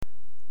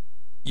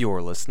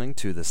You're listening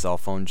to The Cell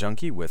Phone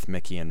Junkie with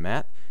Mickey and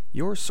Matt,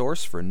 your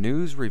source for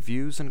news,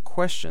 reviews, and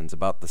questions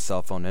about the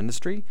cell phone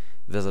industry.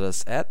 Visit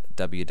us at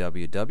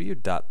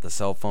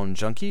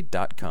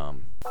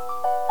www.thecellphonejunkie.com.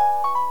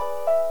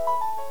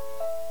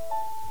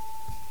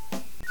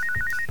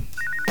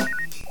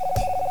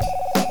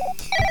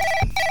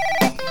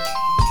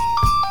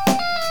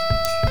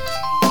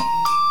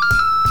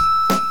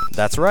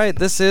 That's right,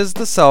 this is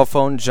the Cell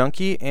Phone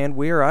Junkie, and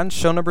we are on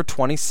show number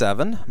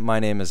 27. My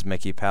name is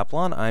Mickey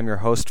Paplon. I'm your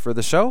host for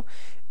the show,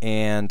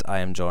 and I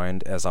am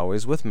joined, as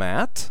always, with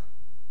Matt.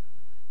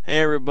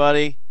 Hey,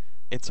 everybody.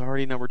 It's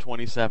already number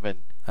 27.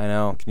 I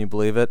know. Can you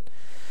believe it?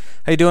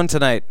 How you doing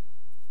tonight?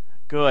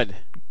 Good.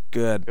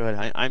 Good.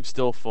 I'm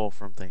still full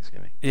from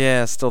Thanksgiving.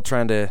 Yeah, still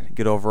trying to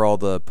get over all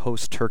the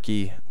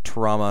post-turkey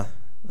trauma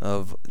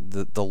of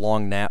the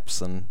long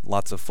naps and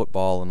lots of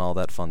football and all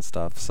that fun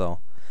stuff, so...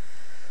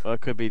 Well,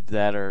 it could be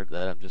that or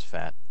that I'm just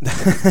fat.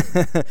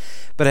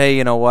 But hey,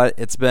 you know what?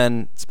 It's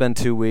been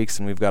 2 weeks,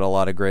 and we've got a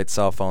lot of great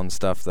cell phone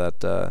stuff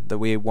that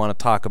we want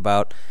to talk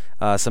about.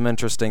 Some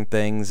interesting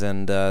things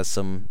and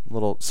some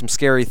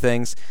scary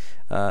things.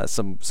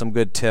 Some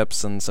good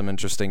tips and some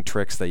interesting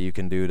tricks that you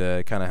can do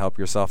to kind of help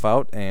yourself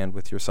out and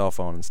with your cell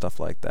phone and stuff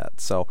like that.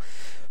 So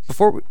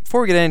before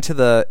we get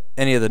into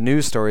any of the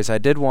news stories, I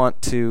did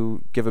want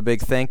to give a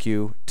big thank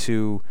you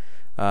to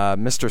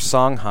Mr.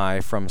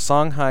 Songhai from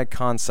Songhai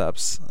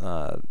Concepts,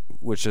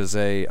 which is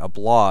a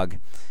blog.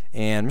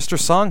 And Mr.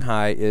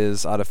 Songhai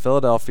is out of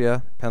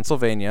Philadelphia,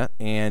 Pennsylvania,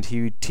 and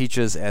he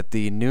teaches at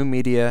the New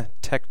Media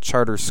Tech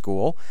Charter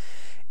School.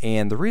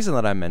 And the reason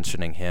that I'm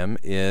mentioning him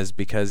is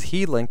because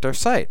he linked our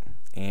site.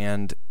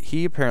 And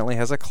he apparently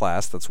has a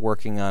class that's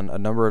working on a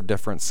number of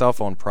different cell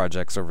phone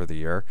projects over the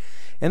year.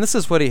 And this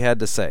is what he had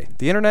to say.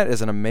 The internet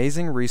is an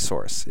amazing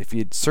resource. If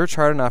you search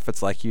hard enough,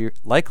 it's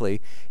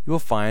likely you will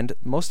find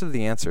most of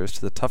the answers to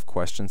the tough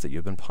questions that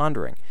you've been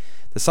pondering.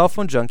 The Cell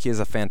Phone Junkie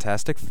is a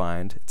fantastic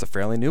find. It's a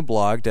fairly new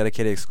blog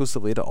dedicated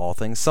exclusively to all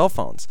things cell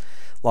phones.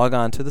 Log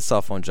on to the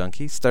Cell Phone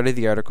Junkie, study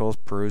the articles,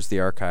 peruse the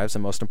archives,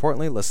 and most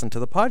importantly, listen to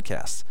the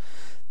podcasts.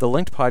 The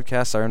linked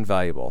podcasts are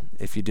invaluable.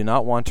 If you do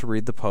not want to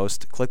read the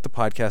post, click the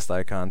podcast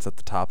icons at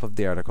the top of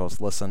the articles,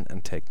 listen,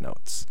 and take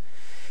notes.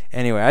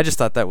 Anyway, I just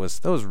thought that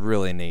was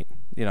really neat.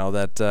 You know,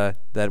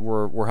 that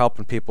we're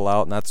helping people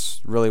out, and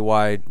that's really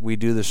why we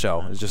do the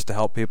show, is just to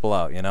help people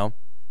out, you know?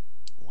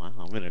 Wow,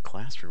 I'm in a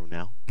classroom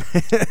now.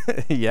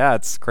 Yeah,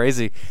 it's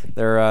crazy.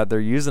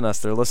 They're using us.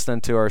 They're listening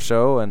to our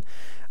show, and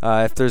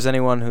if there's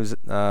anyone who's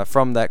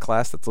from that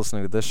class that's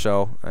listening to this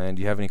show, and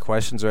you have any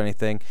questions or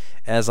anything,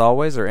 as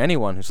always, or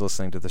anyone who's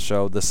listening to the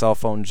show,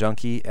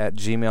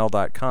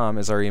 thecellphonejunkie@gmail.com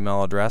is our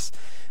email address.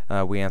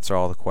 We answer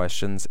all the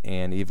questions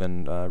and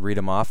even read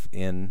them off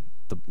in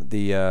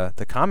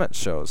the comment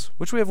shows,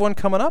 which we have one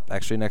coming up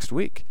actually next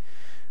week.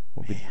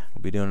 We'll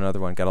be doing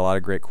another one. Got a lot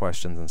of great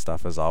questions and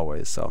stuff as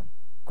always. So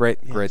great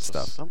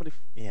stuff. Somebody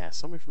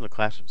from the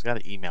classroom's got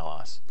to email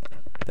us.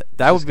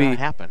 That would be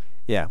happen.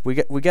 Yeah, we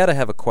got to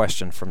have a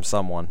question from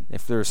someone.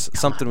 If there's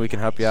something we can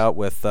help you out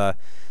with,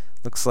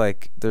 looks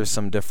like there's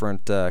some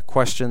different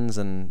questions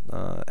and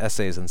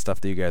essays and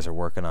stuff that you guys are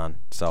working on.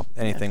 So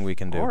anything we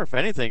can do. Or if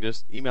anything,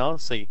 just email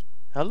us, say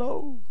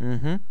hello.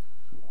 Mm-hmm.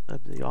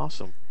 That'd be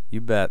awesome.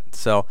 You bet.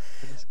 So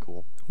that's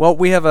cool. Well,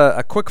 we have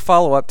a quick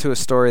follow-up to a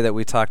story that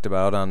we talked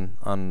about on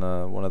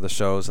one of the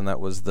shows, and that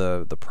was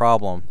the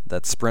problem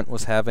that Sprint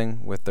was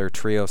having with their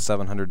Trio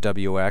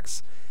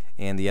 700WX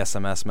and the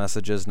SMS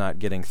messages not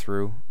getting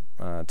through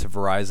to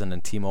Verizon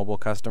and T-Mobile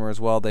customers.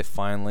 Well, they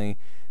finally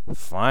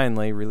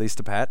released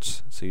a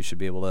patch, so you should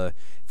be able to,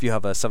 if you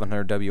have a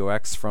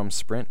 700WX from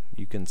Sprint,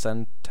 you can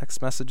send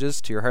text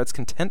messages to your heart's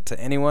content to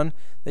anyone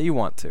that you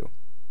want to.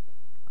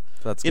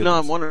 So that's good.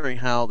 I'm wondering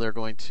how they're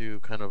going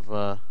to kind of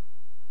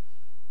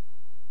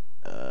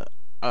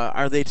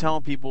are they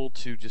telling people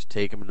to just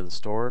take them into the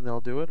store and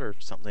they'll do it, or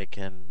something they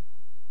can?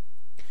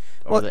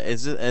 Well,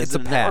 it's a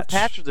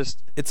patch. Or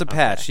just It's a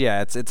patch.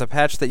 Yeah, it's a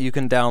patch that you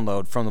can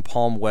download from the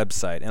Palm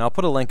website, and I'll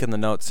put a link in the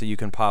notes so you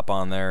can pop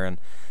on there and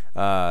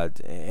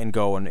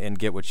go and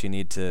get what you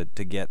need to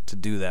get to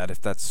do that,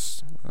 if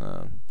that's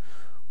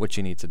what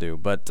you need to do.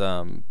 But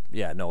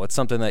it's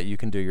something that you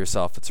can do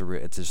yourself.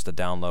 It's just a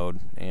download,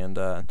 and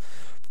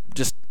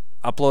just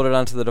upload it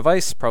onto the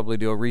device, probably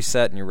do a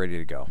reset, and you're ready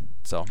to go.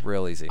 So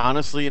real easy.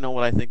 Honestly,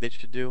 what I think they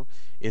should do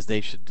is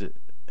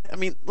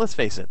let's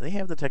face it, they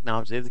have the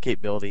technology, they have the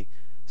capability.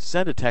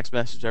 Send a text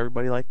message to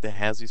everybody that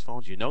has these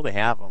phones. They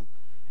have them,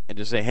 and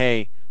just say,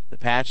 hey, the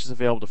patch is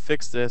available to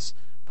fix this.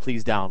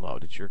 Please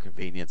download at your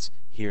convenience.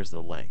 Here's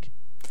the link.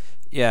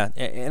 Yeah,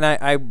 and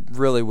I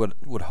really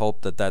would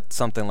hope that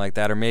something like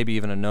that, or maybe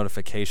even a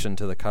notification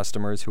to the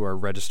customers who are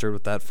registered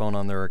with that phone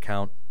on their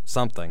account.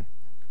 Something.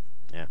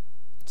 Yeah.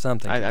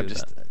 Something.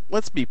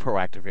 Let's be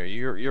proactive here.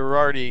 You're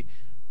already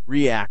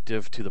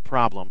reactive to the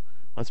problem.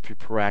 Let's be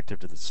proactive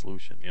to the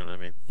solution. You know what I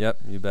mean? Yep,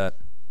 you bet.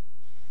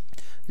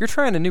 You're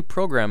trying a new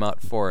program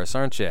out for us,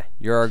 aren't you?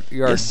 You're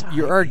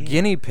our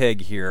guinea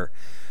pig here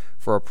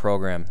for a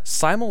program.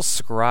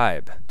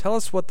 Simulscribe. Tell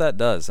us what that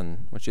does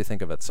and what you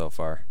think of it so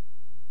far.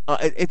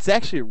 It's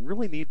actually a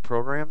really neat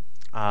program.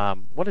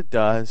 What it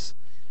does,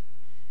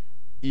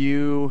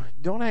 you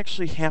don't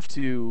actually have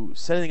to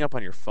set anything up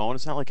on your phone.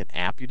 It's not like an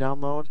app you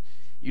download.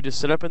 You just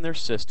set up in their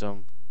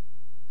system,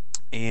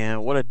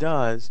 and what it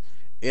does,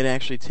 it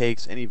actually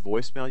takes any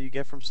voicemail you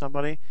get from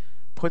somebody,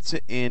 puts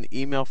it in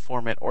email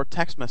format or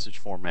text message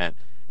format,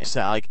 and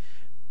so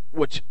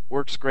which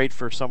works great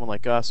for someone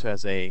like us who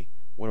has a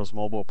Windows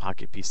Mobile,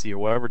 Pocket PC, or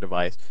whatever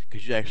device,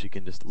 because you actually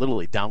can just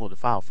literally download a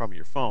file from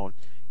your phone.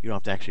 You don't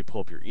have to actually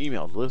pull up your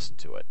email to listen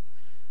to it,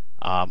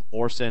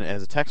 or send it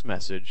as a text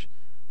message.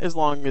 As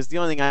long as the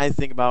only thing I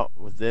think about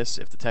with this,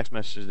 if the text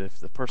message, if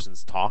the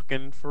person's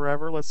talking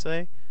forever, let's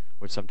say,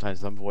 which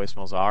sometimes some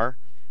voicemails are,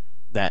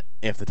 that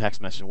if the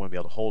text message wouldn't be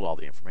able to hold all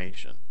the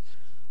information.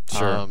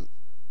 Sure.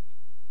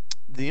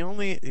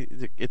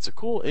 It's a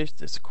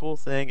cool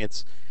thing.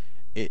 It's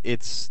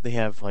they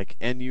have like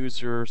end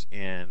users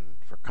and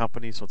for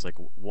companies, so it's like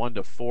 1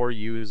 to 4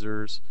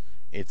 users.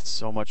 It's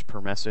so much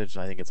per message.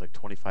 I think it's like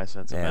 25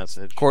 cents a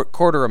message.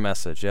 Quarter a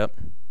message. Yep.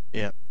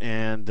 Yeah,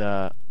 and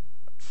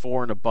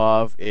 4 and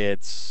above,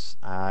 it's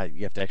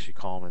you have to actually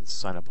call them and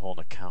sign up a whole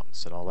account and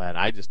set all that.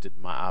 I just did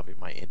my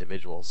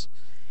individuals.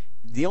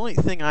 The only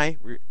thing I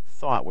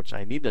thought, which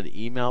I needed to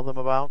email them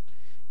about,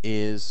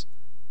 is,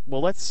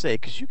 well, let's say,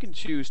 because you can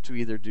choose to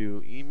either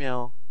do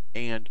email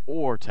and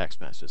or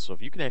text messages. So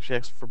if you can actually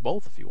ask for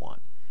both if you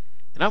want.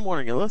 And I'm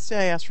wondering, let's say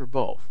I ask for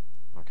both,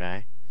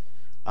 okay?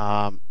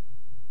 Are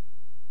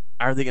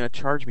they going to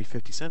charge me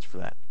 50 cents for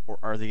that? Or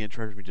are they going to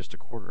charge me just a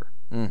quarter?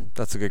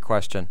 That's a good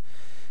question.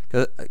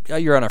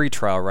 You're on a free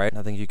trial, right?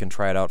 I think you can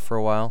try it out for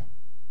a while.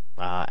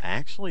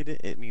 Actually,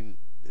 I mean,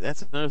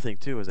 that's another thing,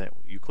 too, is that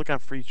you click on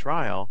free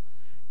trial,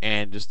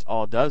 and just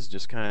all it does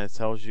just kind of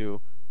tells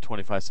you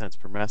 25 cents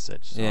per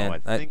message. So yeah,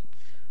 I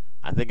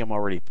think I'm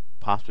already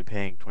possibly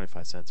paying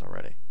 25 cents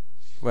already.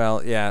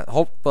 Well, yeah.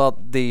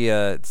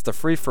 It's the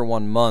free for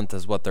 1 month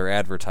is what they're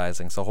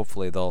advertising. So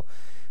hopefully they'll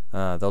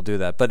do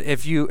that. But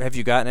have you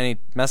gotten any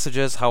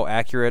messages? How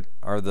accurate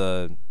are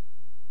the?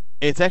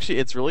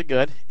 It's really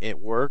good. It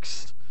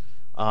works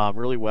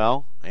really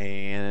well.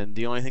 And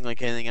the only thing,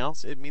 like anything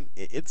else,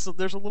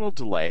 there's a little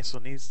delay,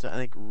 so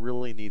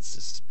really needs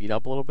to speed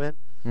up a little bit.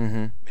 Mm-hmm. I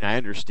mean, I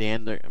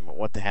understand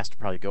what that has to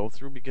probably go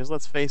through, because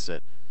let's face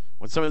it,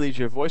 when somebody leaves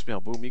you a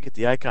voicemail, boom, you get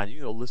the icon, you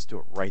can go listen to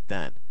it right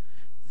then.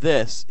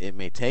 This, it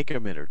may take a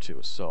minute or two,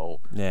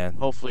 so yeah.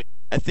 Hopefully,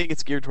 I think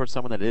it's geared towards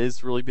someone that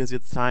is really busy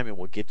at the time and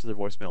will get to their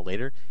voicemail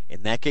later.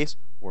 In that case,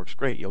 works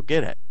great, you'll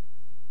get it.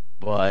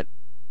 But,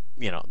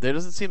 there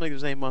doesn't seem like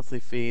there's any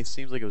monthly fee. It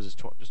seems like it was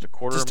just a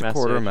quarter message. Just a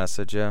quarter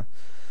message, yeah.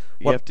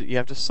 You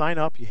have to sign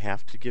up. You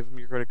have to give them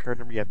your credit card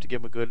number. You have to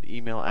give them a good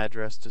email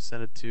address to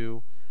send it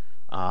to,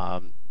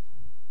 and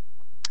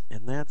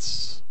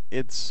it's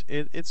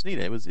neat.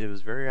 It was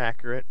very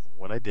accurate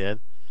what I did.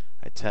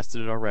 I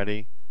tested it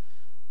already,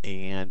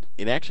 and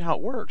how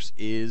it works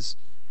is,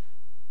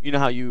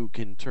 how you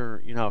can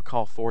turn, how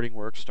call forwarding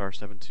works,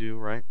 *72,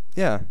 right?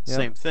 Yeah.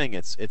 Same thing.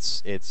 It's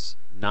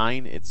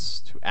 9. It's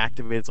to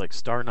activate. It's like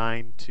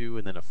 *92,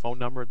 and then a phone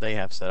number they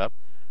have set up.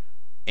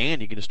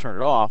 And you can just turn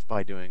it off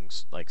by doing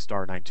like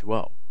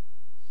 *920.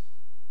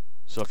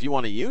 So if you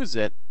want to use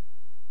it,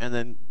 and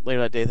then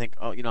later that day think,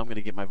 oh, I'm going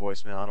to get my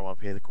voicemail, I don't want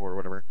to pay the quarter or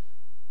whatever,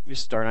 you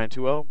just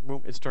 *920,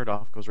 boom, it's turned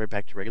off, goes right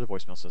back to your regular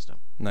voicemail system.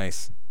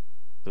 Nice.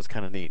 So it's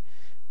kind of neat.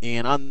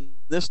 And on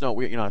this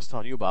note, I was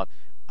telling you about,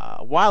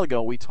 a while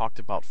ago we talked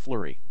about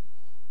Flurry.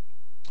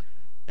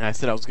 And I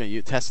said I was going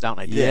to test it out,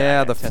 and I did.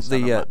 Yeah,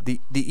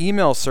 the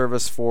email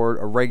service for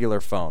a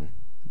regular phone.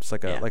 It's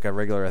like a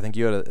regular. I think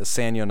you had a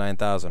Sanyo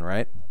 9000,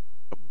 right?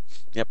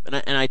 Yep.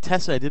 And I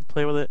tested. I did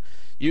play with it,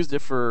 used it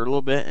for a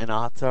little bit, and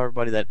I'll tell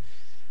everybody that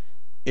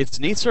it's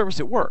a neat service.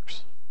 It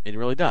works. It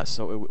really does.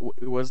 So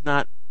it was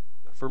not,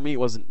 for me. It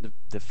wasn't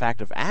the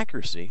fact of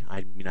accuracy.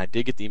 I mean, I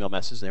did get the email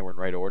messages. They were in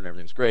right order, and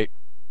everything was great.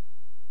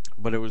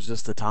 But it was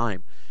just the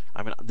time.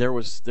 I mean, there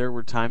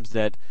were times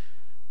that,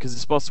 because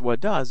it's supposed to, what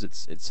it does,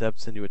 it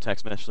sends you a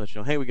text message, let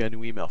you know, hey, we got a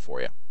new email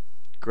for you.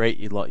 Great.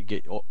 You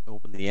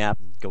open the app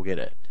and go get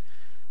it.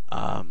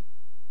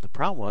 The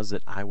problem was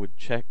that I would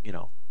check,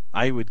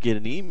 I would get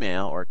an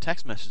email or a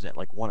text message at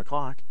like 1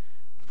 o'clock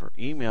for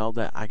email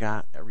that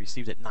I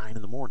received at 9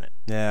 in the morning.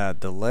 Yeah,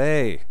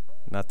 delay.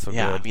 Not so good.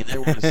 Yeah, I mean,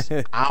 there was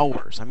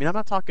hours. I mean, I'm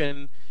not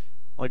talking,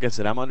 like I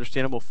said, I'm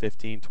understandable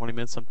 15, 20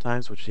 minutes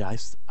sometimes, which I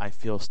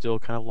feel still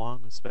kind of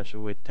long, especially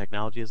the way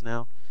technology is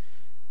now.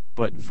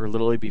 But for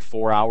literally be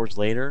 4 hours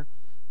later,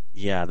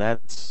 yeah,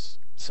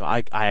 so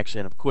I actually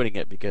ended up quitting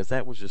it because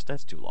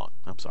that's too long.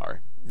 I'm sorry.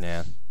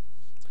 Yeah.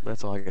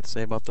 That's all I got to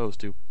say about those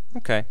two.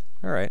 Okay,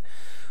 all right.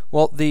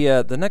 Well,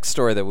 the next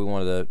story that we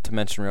wanted to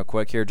mention real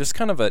quick here, just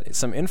kind of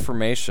some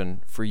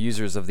information for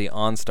users of the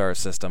OnStar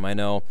system. I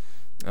know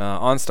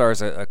OnStar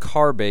is a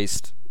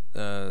car-based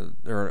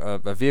or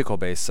a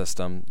vehicle-based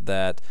system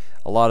that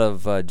a lot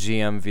of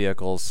GM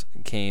vehicles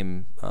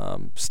came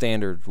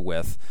standard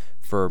with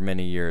for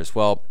many years.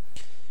 Well,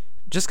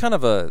 just kind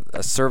of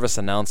a service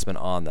announcement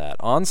on that.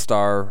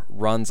 OnStar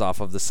runs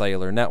off of the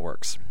cellular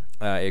networks.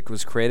 It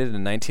was created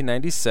in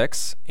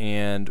 1996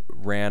 and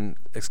ran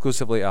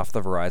exclusively off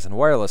the Verizon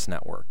wireless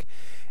network.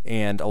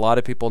 And a lot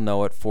of people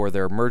know it for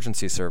their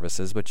emergency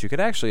services, but you could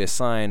actually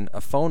assign a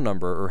phone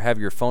number or have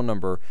your phone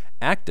number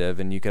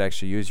active, and you could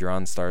actually use your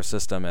OnStar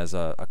system as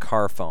a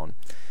car phone.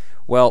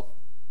 Well,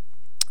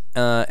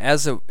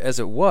 as it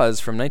was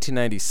from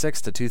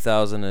 1996 to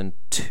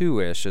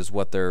 2002-ish is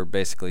what they're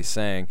basically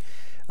saying.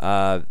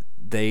 All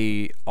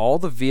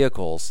the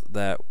vehicles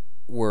that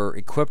were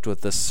equipped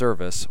with this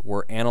service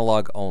were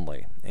analog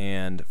only.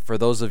 And for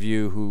those of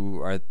you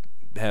who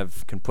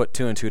can put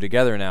two and two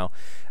together now,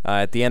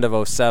 at the end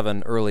of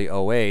 07, early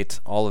 08,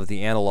 all of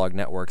the analog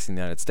networks in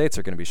the United States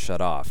are going to be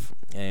shut off,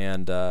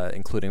 and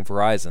including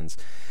Verizon's.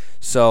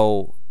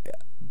 So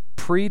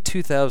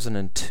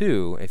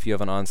pre-2002, if you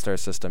have an OnStar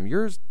system,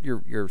 your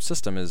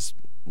system is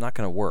not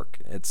going to work.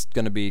 It's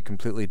going to be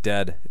completely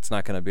dead. It's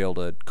not going to be able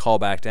to call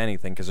back to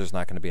anything because there's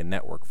not going to be a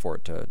network for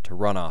it to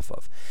run off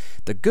of.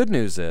 The good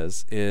news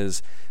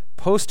is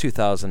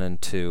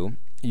post-2002,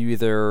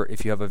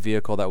 if you have a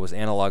vehicle that was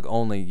analog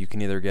only, you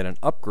can either get an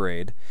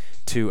upgrade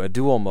to a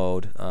dual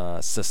mode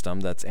system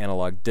that's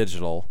analog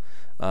digital,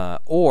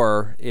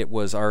 or it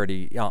was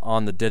already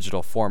on the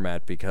digital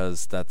format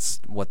because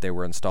that's what they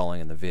were installing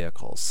in the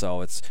vehicles.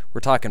 So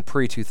we're talking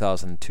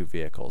pre-2002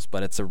 vehicles,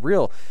 but it's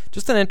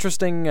just an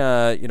interesting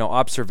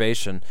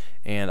observation,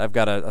 and I've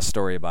got a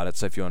story about it.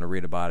 So if you want to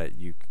read about it,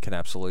 you can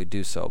absolutely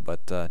do so.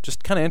 But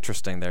just kind of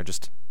interesting there,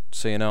 just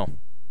so you know.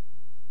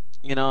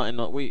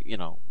 And we,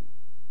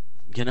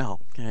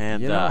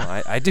 and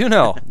I do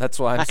know. That's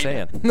what I'm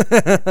saying.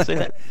 Say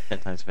that 10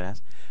 times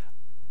fast.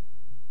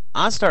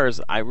 OnStar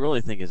I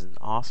really think is an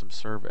awesome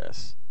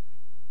service,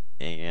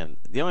 and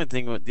the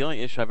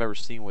only issue I've ever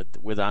seen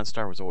with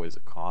OnStar was always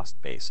a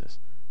cost basis,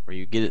 where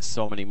you get it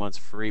so many months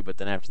free, but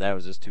then after that it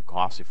was just too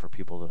costly for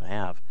people to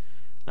have.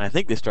 And I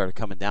think they started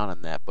coming down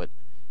on that, but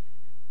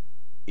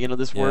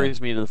this worries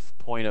me to the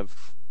point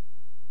of,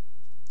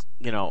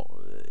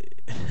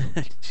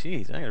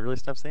 jeez, I gotta really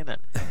stop saying that.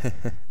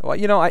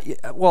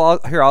 Well,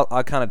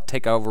 I'll kind of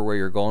take over where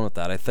you're going with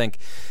that. I think,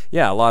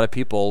 a lot of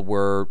people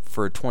were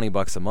for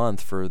 $20 a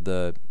month for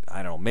the,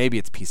 I don't know, maybe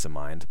it's peace of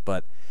mind,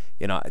 but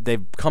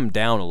they've come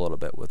down a little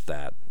bit with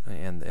that,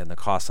 and the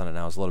cost on it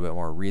now is a little bit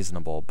more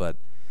reasonable. But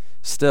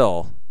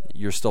still,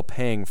 you're still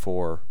paying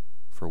for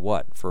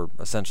what? For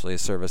essentially a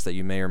service that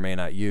you may or may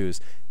not use.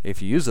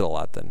 If you use it a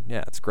lot, then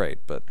it's great.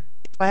 But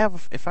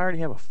if I already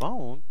have a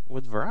phone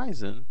with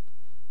Verizon,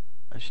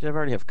 I should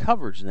already have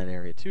coverage in that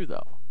area too,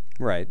 though.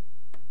 Right.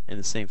 In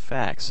the same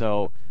fact.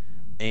 So,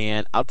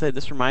 and I'll tell you,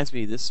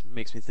 this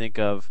makes me think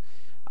of,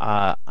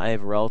 I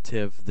have a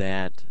relative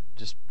that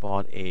just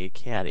bought a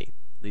caddy,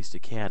 leased a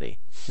caddy.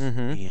 Mm-hmm.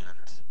 And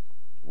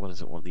what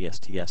is it, one of the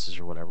STSs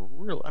or whatever.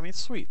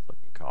 Sweet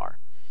looking car.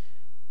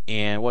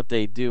 And what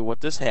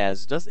this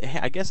has,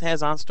 I guess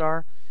has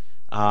OnStar,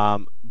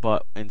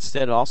 but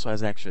instead it also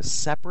has actually a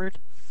separate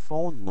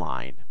phone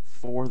line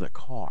for the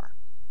car.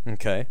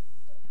 Okay.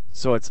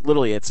 So it's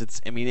literally it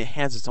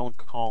has its own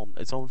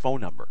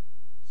phone number.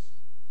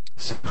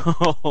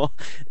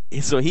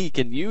 So he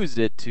can use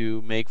it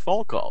to make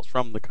phone calls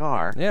from the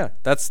car. Yeah,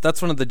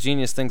 that's one of the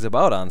genius things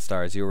about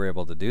OnStar is you were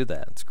able to do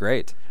that. It's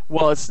great.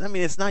 Well, it's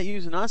not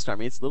using OnStar.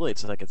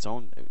 It's like its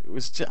own. It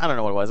was just, I don't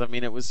know what it was.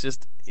 It was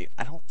just,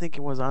 I don't think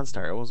it was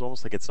OnStar. It was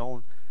almost like its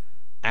own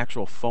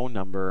actual phone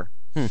number.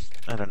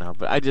 I don't know,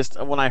 but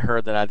when I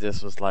heard that, I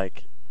just was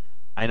like,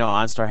 I know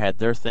OnStar had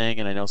their thing,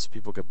 and I know some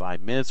people could buy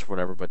minutes or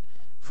whatever, but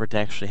for it to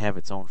actually have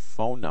its own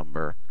phone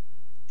number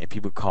and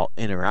people call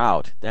in or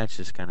out, that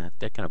kind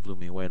of blew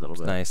me away a little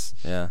bit. Nice,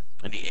 yeah.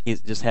 And he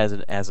just has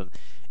it as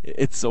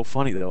it's so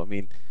funny though.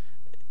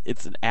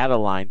 It's an add-a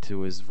line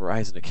to his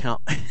Verizon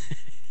account.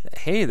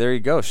 Hey, there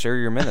you go. Share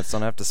your minutes.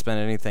 Don't have to spend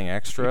anything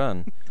extra.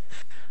 And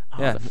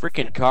the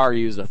freaking car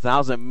used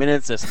 1,000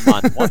 minutes this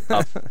month. What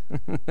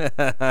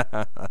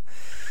the?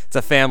 It's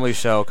a family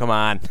show. Come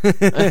on.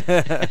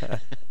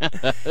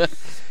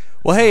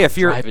 Well, hey, if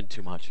you're driving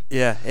too much,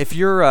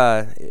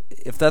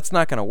 if that's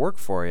not going to work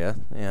for you,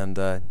 and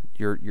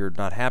you're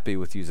not happy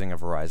with using a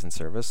Verizon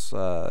service,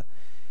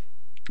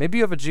 maybe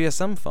you have a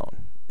GSM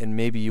phone, and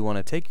maybe you want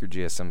to take your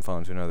GSM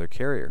phone to another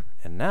carrier,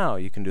 and now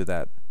you can do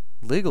that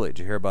legally. Did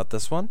you hear about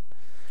this one?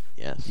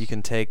 Yes. You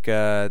can take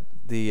the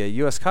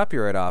U.S.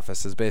 Copyright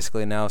Office has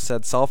basically now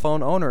said cell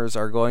phone owners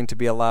are going to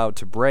be allowed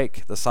to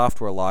break the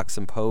software locks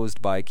imposed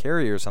by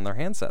carriers on their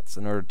handsets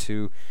in order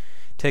to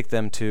take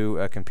them to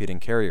a competing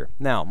carrier.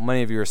 Now,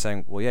 many of you are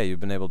saying, well, yeah, you've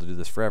been able to do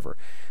this forever.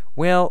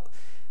 Well,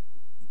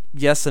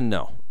 yes and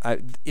no.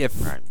 If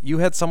you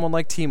had someone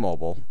like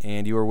T-Mobile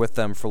and you were with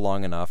them for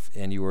long enough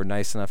and you were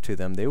nice enough to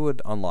them, they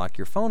would unlock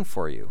your phone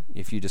for you.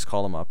 If you just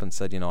call them up and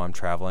said, I'm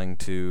traveling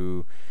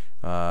to,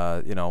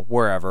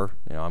 wherever,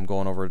 I'm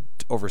going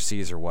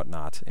overseas or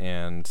whatnot,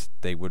 and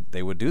they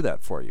would do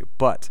that for you.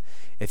 But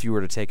if you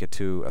were to take it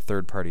to a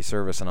third-party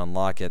service and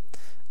unlock it,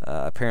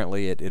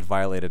 apparently it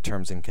violated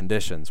terms and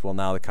conditions. Well,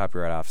 now the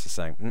Copyright Office is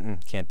saying,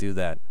 can't do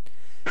that.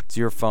 It's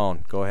your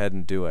phone. Go ahead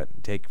and do it.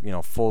 Take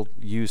full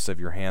use of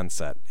your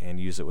handset and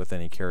use it with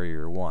any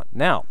carrier you want.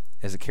 Now,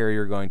 Is a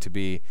carrier going to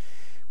be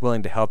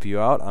willing to help you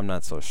out? I'm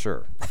not so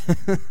sure.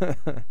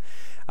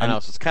 I know,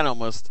 so it's kind of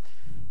almost,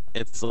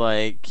 it's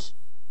like,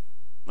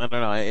 I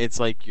don't know, it's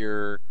like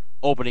you're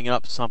opening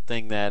up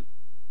something that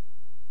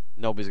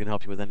nobody's going to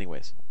help you with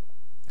anyways.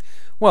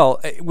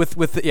 Well, with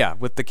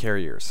the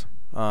carriers.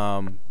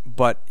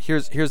 But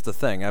here's the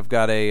thing. I've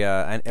got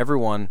and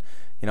everyone,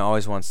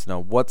 always wants to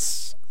know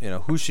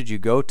who should you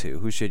go to?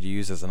 Who should you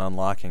use as an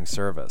unlocking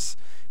service?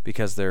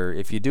 Because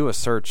if you do a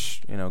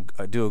search,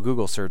 do a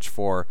Google search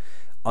for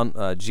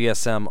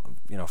GSM,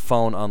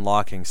 phone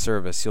unlocking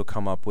service, you'll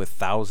come up with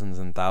thousands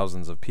and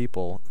thousands of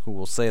people who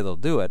will say they'll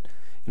do it.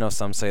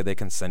 Some say they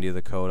can send you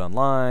the code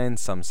online.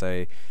 Some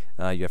say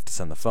you have to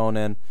send the phone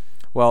in.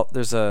 Well,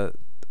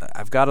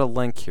 I've got a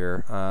link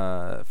here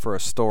for a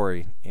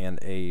story and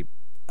a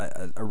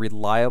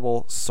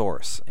reliable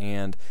source.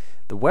 And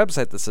the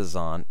website this is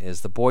on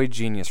is the Boy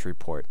Genius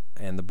Report.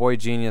 And the Boy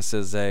Genius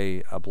is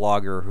a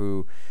blogger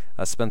who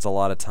spends a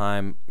lot of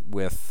time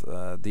with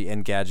the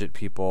Engadget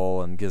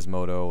people and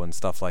Gizmodo and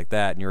stuff like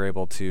that. And you're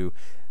able to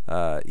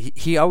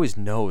he always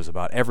knows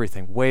about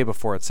everything way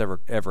before it's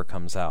ever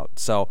comes out.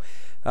 So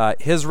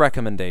his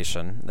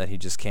recommendation that he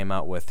just came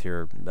out with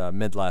here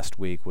mid last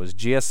week was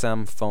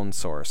GSM Phone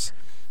Source.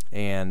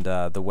 And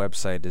the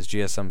website is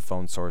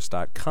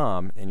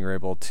gsmphonesource.com, and you're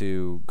able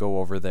to go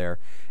over there,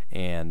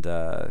 and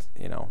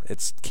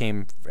it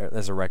came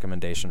as a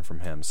recommendation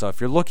from him. So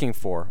if you're looking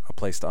for a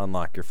place to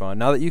unlock your phone,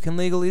 now that you can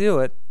legally do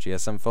it,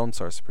 GSM Phone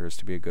Source appears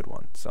to be a good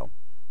one. So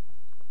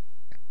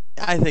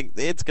I think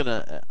it's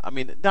gonna.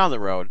 Down the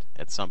road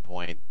at some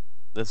point,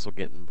 this will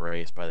get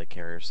embraced by the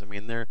carriers.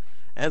 They're,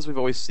 as we've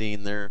always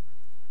seen, they're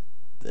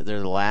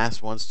the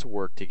last ones to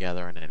work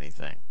together on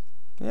anything.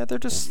 Yeah, they're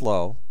just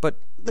slow, but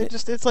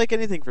it's like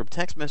anything from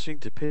text messaging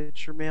to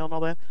picture mail and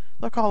all that.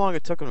 Look how long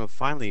it took them to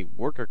finally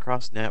work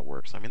across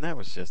networks. That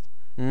was just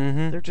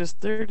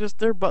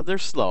they're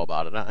slow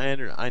about it.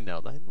 I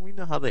know that. We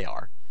know how they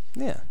are.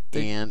 Yeah,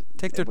 they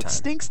take their time. What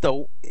stinks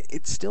though,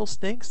 it still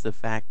stinks the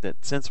fact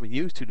that since we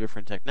use two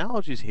different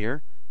technologies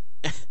here,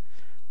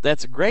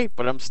 that's great,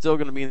 but I'm still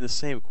going to be in the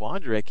same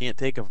quandary. I can't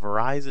take a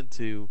Verizon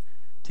to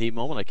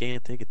T-Mobile. I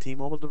can't take a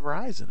T-Mobile to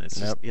Verizon. It's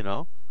just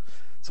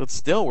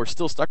So we're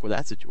still stuck with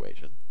that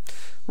situation.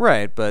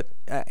 Right, but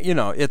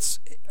it's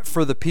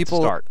for the people.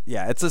 It's a start.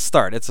 Yeah, it's a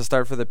start. It's a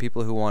start for the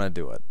people who want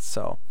to do it.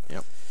 So,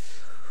 yep.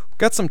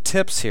 Got some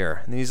tips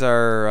here. These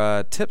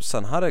are tips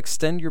on how to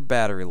extend your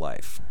battery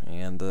life,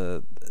 and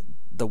the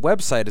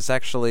website is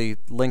actually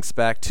links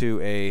back to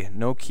a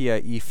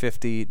Nokia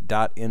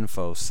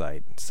E50.info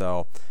site.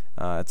 So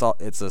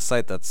it's a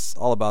site that's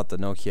all about the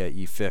Nokia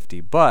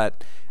E50,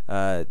 but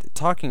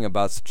talking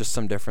about just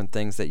some different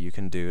things that you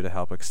can do to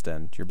help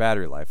extend your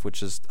battery life,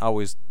 which is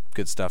always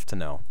good stuff to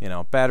know.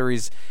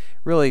 Batteries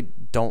really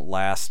don't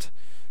last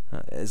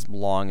as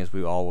long as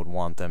we all would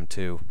want them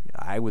to.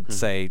 I would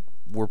say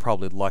we're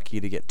probably lucky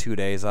to get 2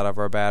 days out of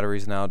our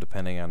batteries now,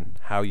 depending on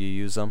how you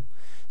use them.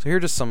 So here are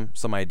just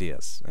some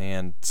ideas,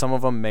 and some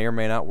of them may or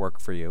may not work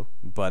for you,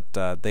 but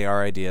they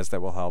are ideas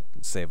that will help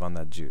save on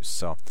that juice.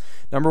 So,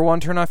 number one,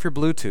 turn off your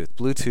Bluetooth.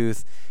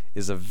 Bluetooth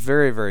is a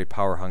very, very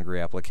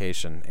power-hungry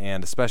application,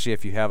 and especially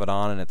if you have it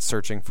on and it's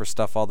searching for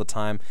stuff all the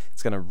time,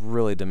 it's going to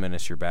really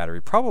diminish your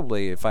battery.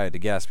 Probably, if I had to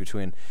guess,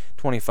 between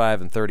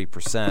 25 and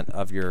 30%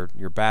 of your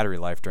battery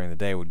life during the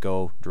day would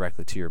go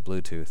directly to your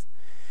Bluetooth.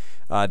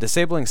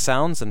 Disabling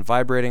sounds and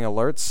vibrating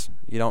alerts.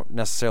 You don't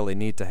necessarily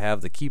need to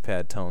have the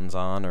keypad tones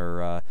on,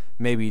 or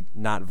maybe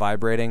not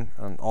vibrating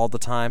all the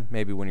time.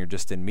 Maybe when you're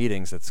just in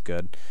meetings, it's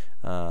good.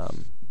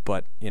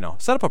 But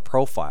set up a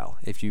profile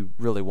if you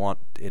really want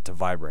it to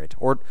vibrate,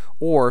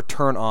 or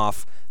turn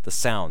off the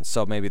sound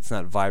so maybe it's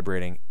not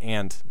vibrating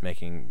and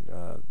making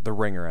the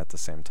ringer at the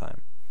same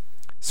time.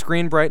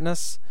 Screen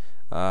brightness,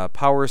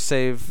 power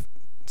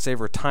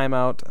saver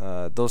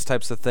timeout, those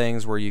types of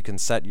things where you can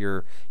set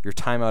your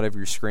timeout of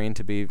your screen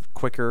to be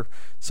quicker,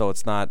 so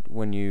it's not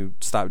when you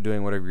stop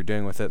doing whatever you're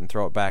doing with it and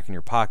throw it back in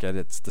your pocket,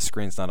 the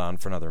screen's not on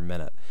for another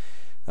minute.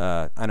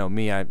 I know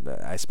me, I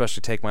especially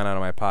take mine out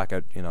of my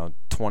pocket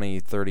 20,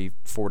 30,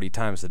 40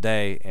 times a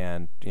day,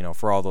 and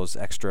for all those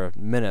extra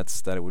minutes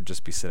that it would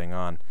just be sitting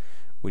on,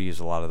 we use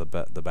a lot of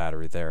the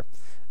battery there.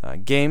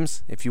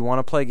 Games, if you want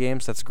to play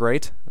games, that's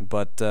great,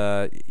 but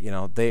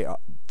they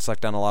suck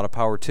down a lot of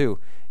power too.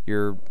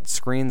 Your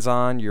screen's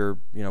on, you're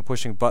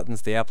pushing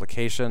buttons, the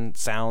application,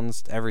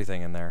 sounds,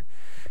 everything in there.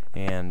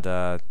 And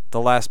the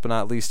last but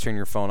not least, turn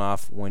your phone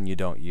off when you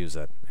don't use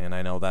it. And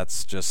I know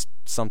that's just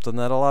something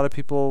that a lot of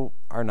people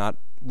are not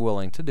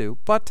willing to do,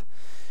 but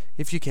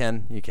if you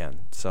can, you can.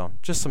 So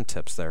just some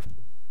tips there.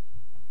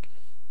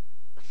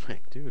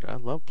 Dude, I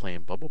love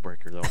playing Bubble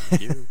Breaker though on the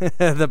queue.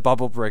 The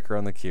Bubble Breaker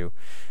on the queue.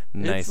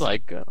 Nice. It's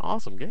like an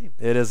awesome game.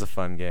 It is a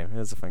fun game.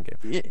 It's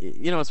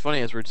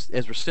funny as we're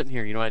sitting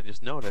here. I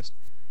just noticed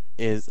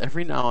is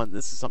every now and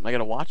this is something I got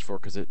to watch for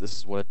because this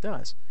is what it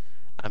does.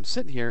 I'm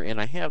sitting here and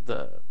I have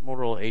the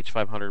Motorola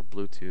H500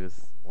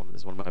 Bluetooth. One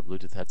of my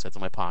Bluetooth headsets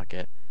in my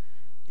pocket,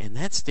 and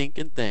that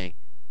stinking thing,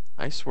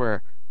 I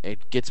swear,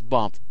 it gets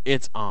bumped.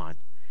 It's on,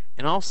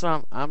 and all of a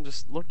sudden I'm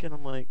just looking.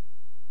 I'm like,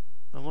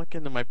 I'm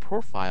looking at my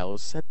profile.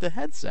 It's set to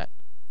headset.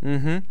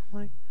 Mm-hmm.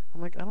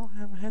 I'm like, I don't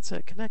have a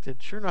headset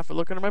connected. Sure enough, I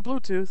look under my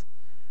Bluetooth,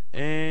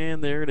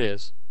 and there it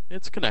is.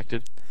 It's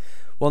connected.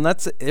 Well,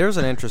 and there's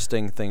an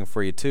interesting thing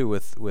for you too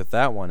with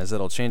that one is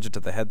it'll change it to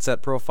the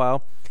headset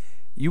profile.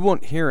 You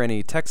won't hear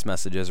any text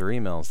messages or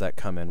emails that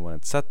come in when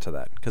it's set to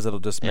that because it'll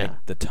just make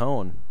the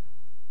tone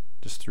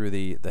just through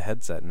the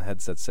headset, and the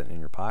headset's sitting in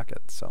your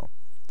pocket. So,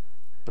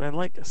 but I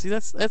like that's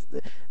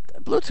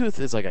Bluetooth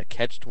is like a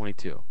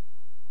catch-22.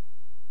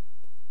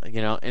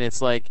 You know, and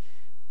it's like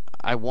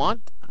I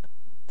want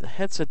the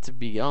headset to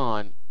be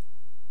on.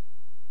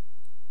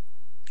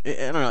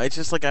 I don't know. It's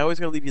just like I always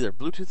gotta leave either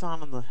Bluetooth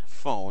on the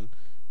phone,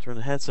 turn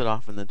the headset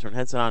off, and then turn the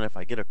headset on if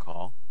I get a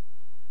call,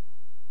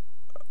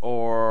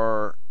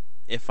 or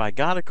if I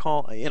got a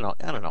call, I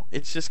don't know.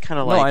 It's just kind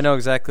of like... No, I know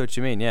exactly what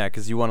you mean, yeah,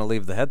 because you want to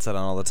leave the headset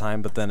on all the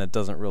time, but then it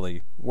doesn't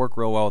really work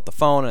real well with the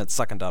phone, and it's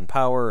sucking down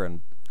power, and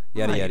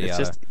yada, yada,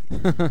 yada. Just,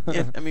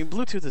 I mean,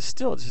 Bluetooth is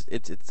still,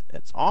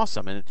 it's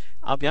awesome, and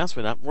I'll be honest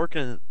with you, I'm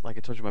working, like I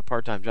told you, my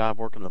part-time job,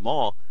 working in the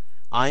mall.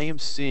 I am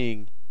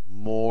seeing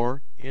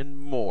more and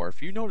more.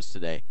 If you notice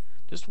today,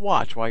 just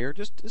watch while you're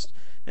just as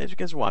you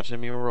guys are watching. I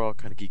mean, we're all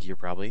kind of geeky here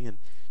probably, and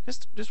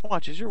just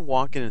watch as you're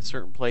walking in a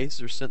certain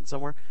place or sitting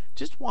somewhere.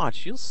 Just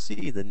watch. You'll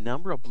see the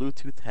number of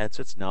Bluetooth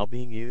headsets now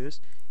being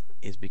used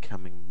is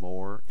becoming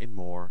more and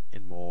more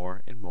and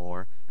more and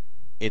more.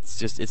 It's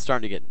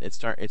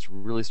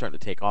really starting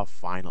to take off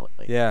finally.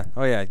 Yeah.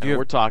 Oh yeah.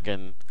 We're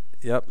talking.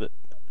 Yep.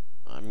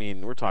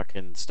 We're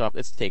talking stuff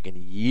that's taken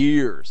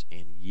years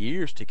and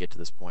years to get to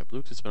this point.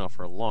 Bluetooth's been out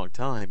for a long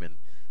time, and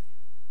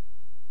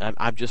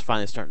I'm just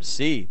finally starting to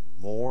see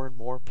more and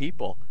more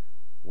people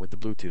with the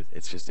Bluetooth.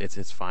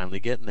 It's finally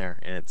getting there,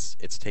 and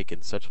it's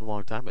taken such a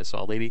long time. I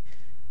saw a lady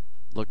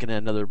looking at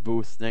another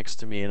booth next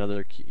to me,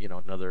 another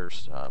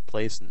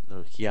place,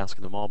 another kiosk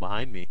in the mall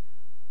behind me.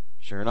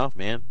 Sure enough,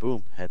 man,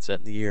 boom,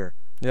 headset in the ear.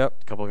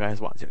 Yep. A couple of guys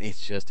watching.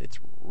 It's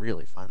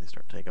really finally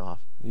starting to take off.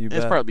 Bet.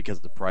 It's probably because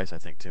of the price, I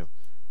think, too.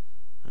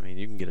 I mean,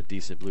 you can get a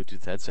decent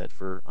Bluetooth headset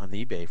on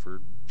eBay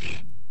for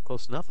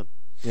close to nothing.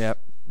 Yep,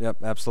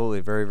 absolutely.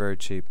 Very, very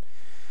cheap.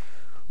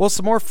 Well,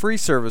 some more free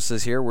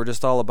services here. We're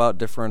just all about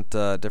different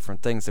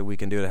things that we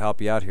can do to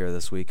help you out here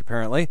this week,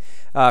 apparently.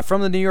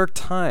 From the New York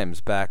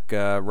Times, back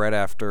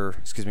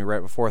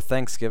right before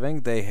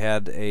Thanksgiving, they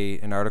had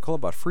an article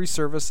about free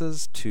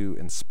services to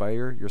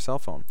inspire your cell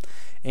phone.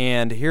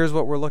 And here's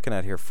what we're looking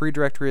at here. Free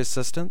directory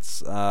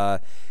assistance.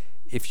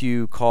 If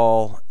you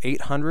call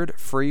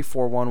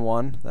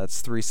 800-FREE-411, that's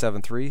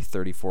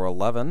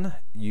 373-3411,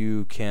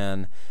 you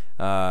can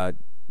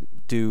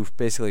do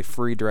basically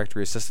free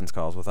directory assistance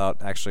calls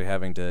without actually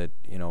having to,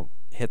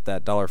 hit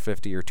that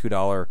 $1.50 or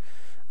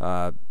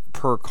 $2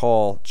 per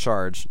call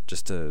charge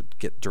just to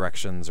get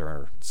directions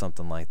or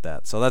something like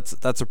that. So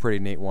that's a pretty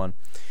neat one.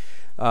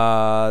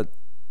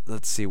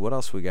 Let's see what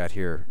else we got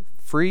here.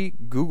 Free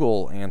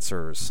Google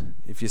answers.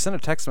 If you send a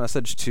text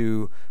message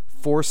to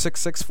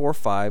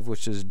 46645,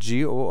 which is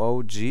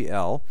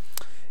GOOGL,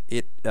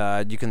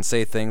 you can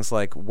say things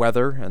like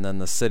weather and then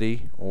the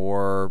city,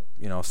 or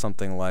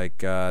something like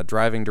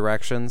driving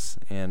directions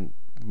in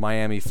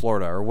Miami,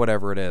 Florida, or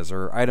whatever it is,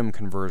 or item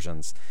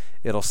conversions.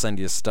 It'll send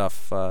you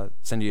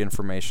send you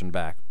information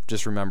back.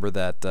 Just remember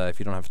that if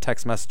you don't have a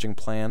text messaging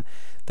plan,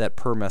 that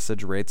per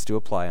message rates do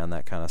apply on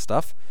that kind of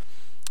stuff.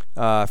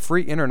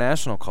 Free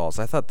international calls.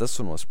 I thought this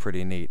one was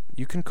pretty neat.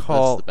 You can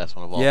call. That's the best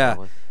one of all. Yeah.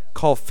 Probably.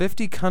 Call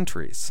 50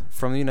 countries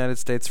from the United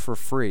States for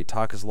free.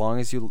 Talk as long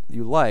as you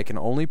like, and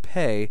only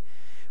pay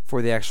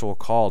for the actual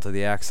call to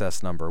the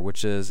access number,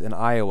 which is an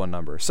Iowa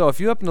number. So if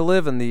you happen to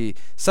live in the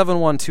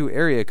 712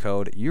 area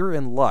code, you're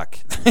in luck.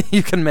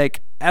 You can make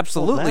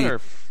absolutely...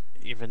 Well,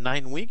 even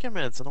night and weekend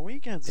minutes on the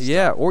weekends.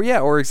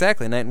 Or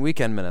exactly, night and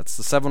weekend minutes.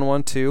 The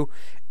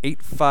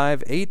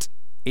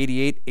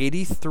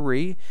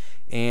 712-858-8883.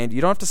 And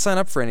you don't have to sign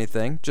up for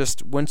anything.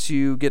 Just once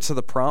you get to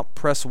the prompt,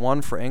 press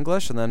 1 for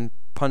English, and then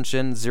punch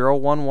in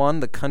 011,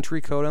 the country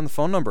code, and the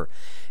phone number.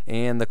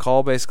 And the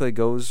call basically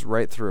goes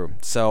right through.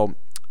 So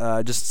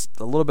just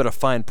a little bit of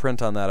fine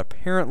print on that.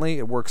 Apparently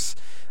it works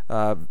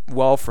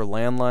well for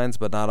landlines,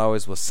 but not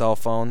always with cell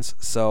phones.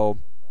 So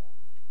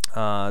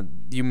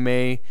you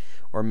may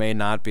or may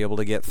not be able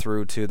to get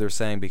through to, they're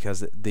saying,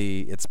 because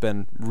it's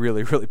been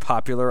really, really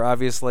popular,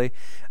 obviously.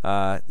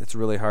 It's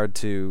really hard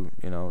to,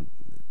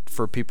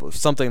 for people,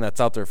 something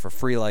that's out there for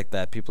free like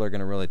that, people are going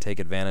to really take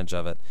advantage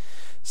of it.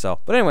 So,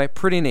 but anyway,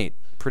 pretty neat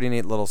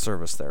little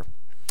service there.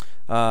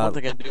 One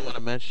thing I do want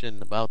to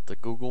mention about the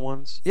Google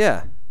ones.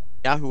 Yeah.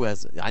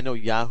 I know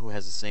Yahoo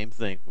has the same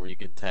thing where you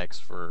can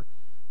text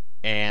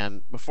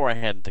and before I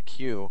had the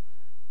queue,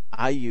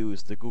 I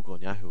used the Google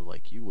and Yahoo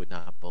like you would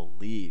not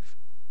believe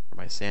for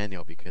my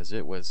Sanyo, because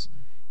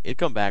it'd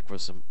come back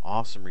with some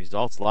awesome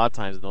results. A lot of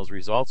times those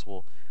results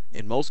will,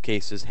 in most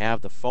cases,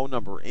 have the phone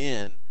number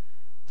in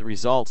the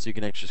results, so you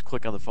can actually just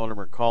click on the phone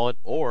number and call it,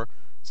 or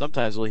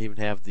sometimes they'll even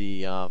have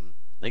the I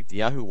think the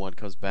Yahoo one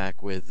comes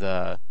back with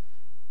the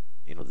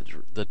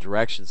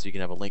directions, so you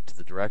can have a link to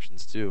the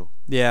directions too.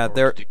 Yeah,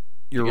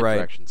 you're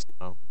right.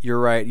 You're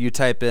right. You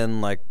type in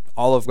like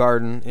Olive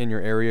Garden in your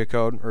area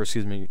code, or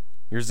excuse me,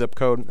 your zip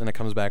code, and it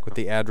comes back with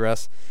the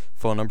address,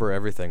 phone number,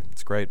 everything.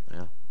 It's great.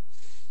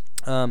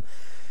 Yeah.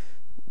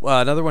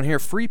 Another one here,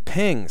 free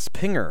pings.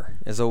 Pinger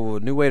is a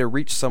new way to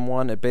reach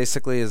someone. It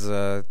basically is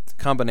a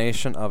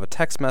combination of a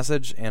text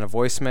message and a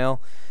voicemail.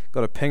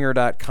 Go to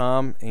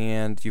pinger.com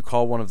and you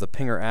call one of the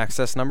Pinger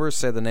access numbers,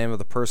 say the name of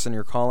the person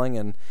you're calling,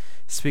 and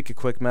speak a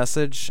quick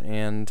message,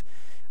 and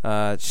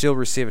she'll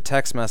receive a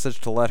text message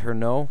to let her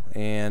know,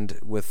 and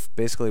with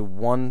basically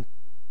one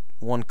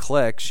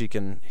click, she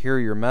can hear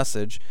your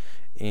message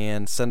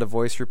and send a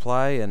voice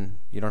reply, and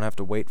you don't have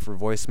to wait for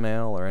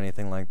voicemail or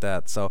anything like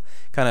that. So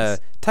kind of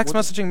text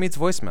messaging meets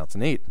voicemail. It's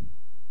neat.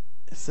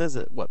 It says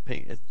that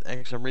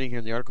actually I'm reading here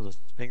in the article that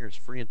Pinger is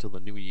free until the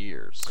new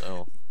year.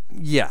 So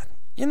yeah,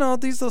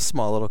 these are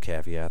small little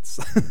caveats.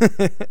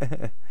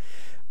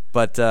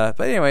 But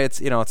anyway,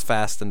 it's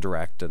fast and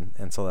direct,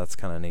 and so that's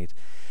kind of neat.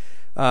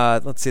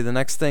 Let's see. The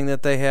next thing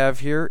that they have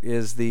here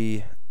is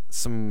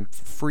some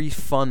free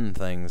fun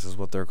things is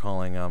what they're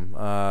calling them.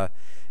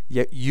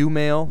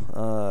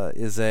 Umail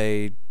is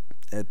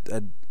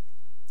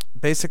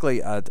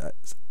basically an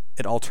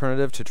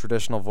alternative to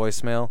traditional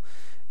voicemail,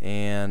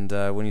 and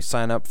when you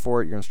sign up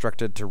for it, you're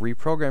instructed to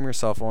reprogram your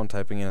cell phone,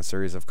 typing in a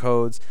series of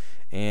codes,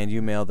 and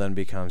Umail then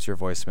becomes your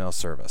voicemail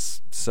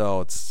service. So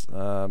it's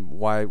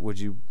why would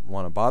you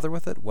want to bother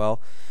with it?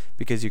 Well,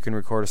 because you can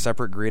record a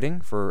separate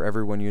greeting for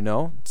everyone you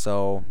know.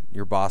 So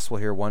your boss will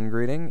hear one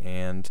greeting,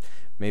 and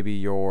maybe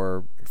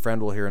your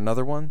friend will hear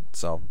another one.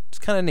 So it's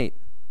kind of neat.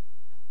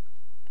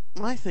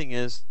 My thing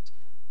is,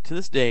 to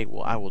this day,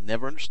 I will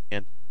never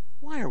understand,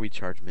 why are we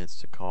charged minutes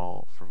to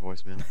call for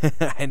voicemail?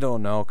 I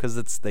don't know, because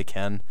they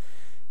can.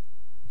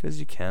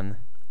 Because you can.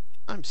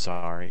 I'm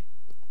sorry.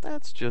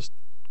 That's just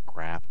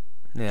crap.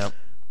 Yeah.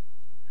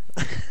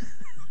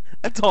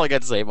 That's all I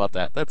got to say about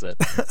that. That's it.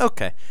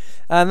 Okay.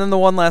 And then the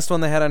one last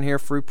one they had on here,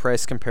 free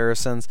price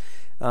comparisons.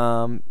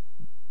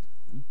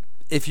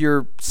 If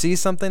you see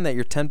something that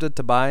you're tempted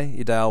to buy,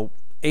 you dial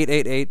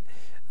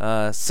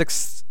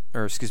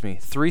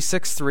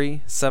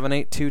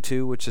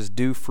 363-7822, which is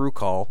do through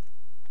call.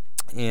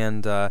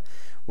 And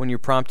when you're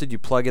prompted, you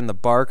plug in the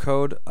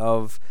barcode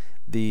of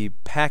the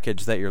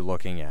package that you're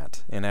looking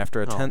at. And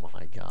after a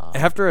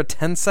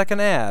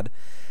 10-second ad,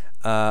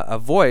 a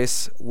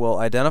voice will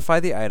identify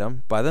the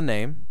item by the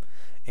name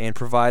and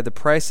provide the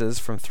prices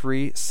from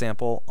 3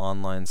 sample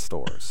online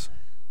stores.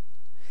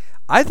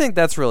 I think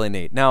that's really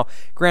neat. Now,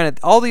 granted,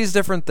 all these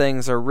different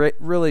things are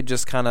really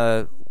just kind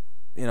of,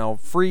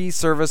 free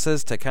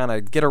services to kind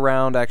of get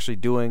around actually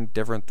doing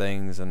different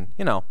things, and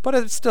but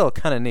it's still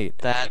kind of neat.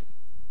 That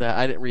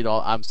I didn't read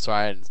all. I'm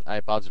sorry, I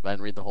apologize if I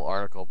didn't read the whole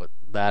article, but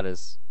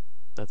that's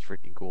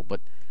freaking cool. But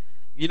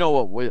you know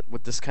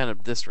what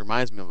this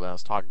reminds me of? I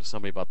was talking to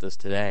somebody about this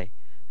today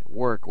at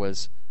work,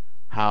 was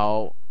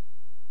how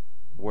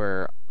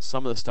where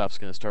some of the stuff's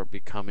going to start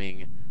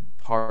becoming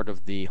part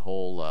of the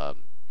whole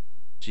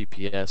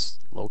GPS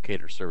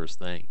locator service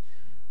thing,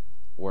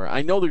 where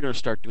I know they're going to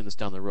start doing this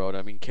down the road.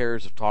 I mean,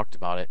 carriers have talked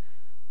about it,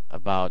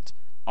 about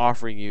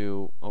offering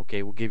you,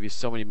 okay, we'll give you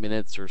so many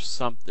minutes or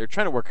some. They're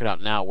trying to work it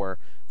out now where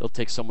they'll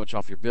take so much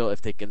off your bill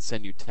if they can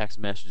send you text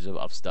messages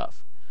of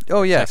stuff.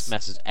 Oh, yes. Text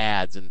message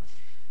ads. And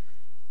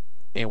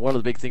one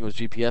of the big things with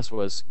GPS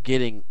was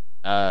getting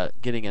an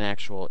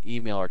actual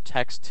email or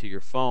text to your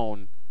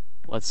phone.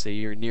 Let's say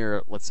you're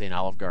near, an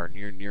Olive Garden.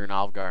 You're near an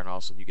Olive Garden, all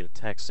of a sudden you get a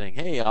text saying,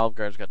 hey, Olive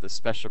Garden's got this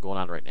special going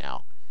on right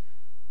now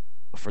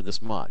for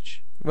this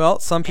much. Well,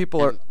 some people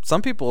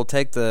will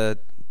take the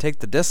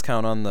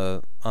discount on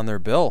their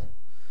bill,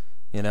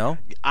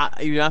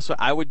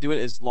 I would do it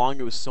as long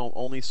as it was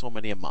only so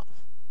many a month.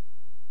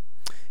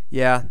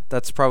 Yeah,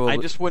 that's probably. I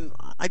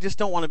just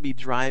don't want to be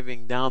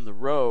driving down the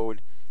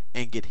road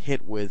and get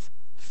hit with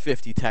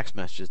 50 text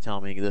messages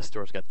telling me this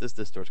store's got this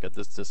store's got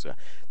this.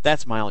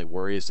 That's my only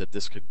worry, is that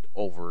this could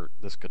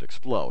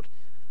explode.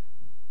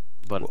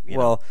 But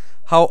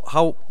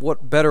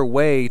what better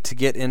way to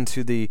get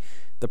into the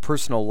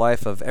personal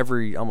life of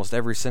almost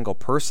every single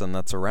person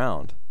that's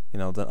around,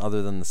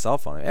 other than the cell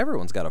phone.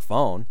 Everyone's got a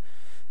phone,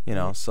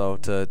 so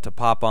to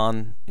pop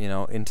on,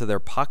 into their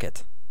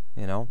pocket,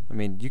 I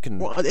mean, you can.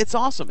 Well, it's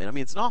awesome. I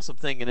mean, it's an awesome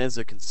thing, and as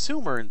a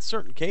consumer, in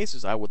certain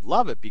cases, I would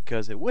love it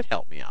because it would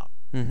help me out.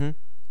 Mm-hmm.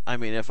 I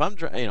mean, if I'm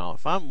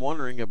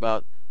wondering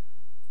about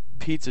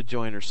pizza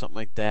joint or something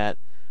like that,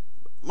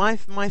 my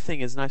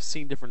thing is, and I've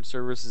seen different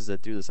services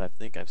that do this. I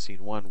think I've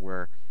seen one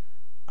where,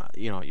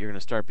 you're going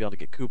to start being able to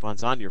get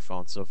coupons on your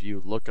phone. So if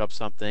you look up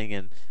something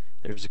and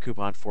there's a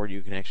coupon for it,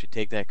 you can actually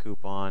take that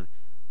coupon,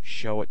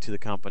 show it to the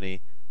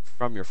company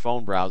from your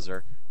phone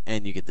browser,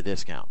 and you get the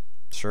discount.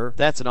 Sure.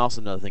 That's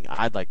also another thing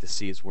I'd like to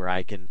see, is where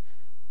I can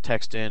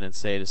text in and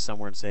say to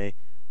someone and say,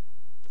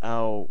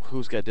 oh,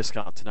 who's got a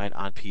discount tonight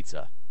on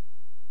pizza?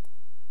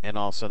 And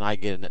all of a sudden I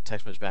get a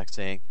text message back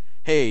saying,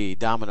 hey,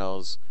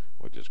 Domino's,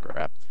 which is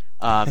crap,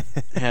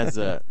 has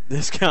a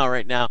discount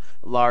right now,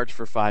 large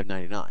for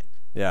 $5.99.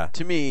 Yeah.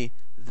 To me,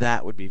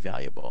 that would be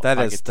valuable. That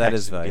is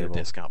valuable. Get a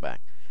discount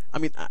back. I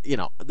mean,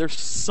 there's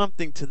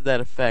something to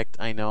that effect.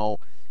 I know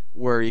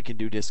where you can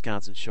do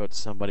discounts and show it to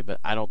somebody, but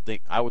I don't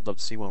think I would love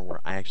to see one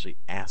where I actually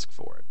ask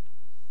for it.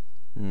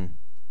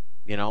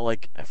 You know,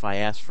 like if I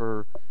ask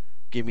for,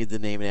 give me the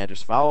name and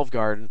address of Olive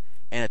Garden,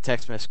 and a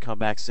text message come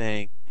back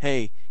saying,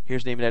 hey,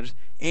 here's name and address,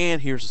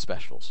 and here's the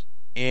specials,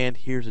 and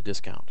here's a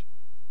discount.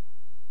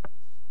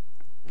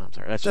 I'm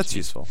sorry, that's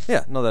useful.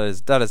 Yeah, no, that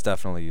is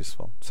definitely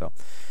useful. So,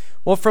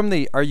 well, from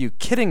the "Are you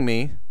kidding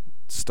me?"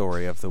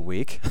 story of the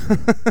week,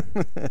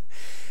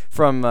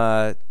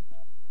 from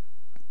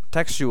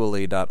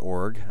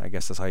textually.org, I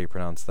guess that's how you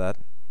pronounce that.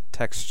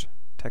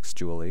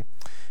 Textually.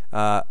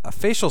 A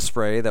facial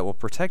spray that will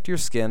protect your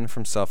skin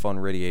from cell phone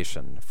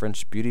radiation.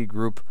 French beauty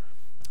group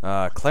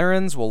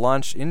Clarins will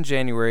launch in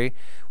January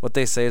what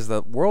they say is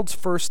the world's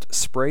first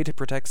spray to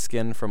protect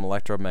skin from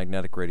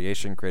electromagnetic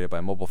radiation created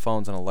by mobile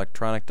phones and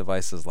electronic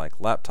devices like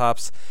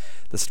laptops.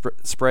 The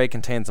spray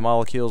contains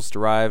molecules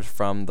derived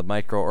from the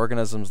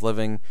microorganisms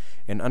living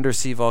in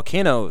undersea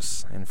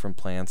volcanoes and from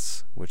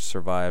plants which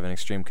survive in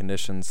extreme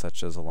conditions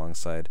such as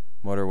alongside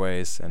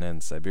motorways and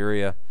in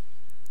Siberia.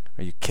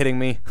 Are you kidding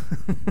me?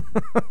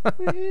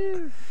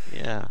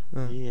 Yeah.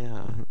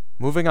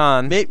 Moving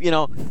on. Maybe,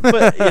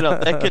 but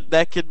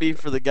that could be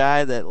for the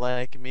guy that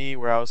like me,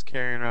 where I was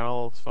carrying around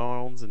all those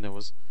phones and it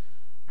was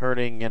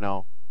hurting. It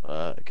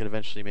could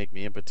eventually make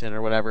me impotent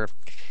or whatever.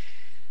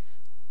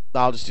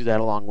 I'll just do that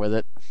along with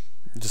it.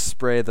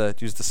 Just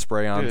use the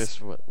spray-ons.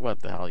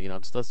 What the hell?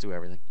 Let's do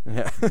everything.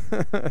 Yeah.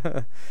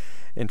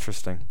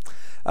 Interesting.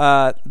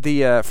 For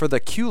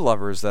the Q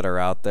lovers that are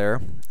out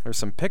there, there's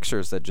some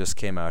pictures that just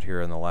came out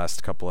here in the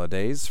last couple of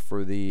days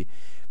for the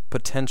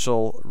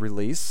potential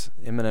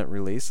imminent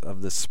release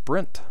of the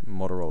Sprint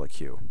Motorola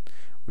Q,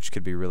 which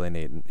could be really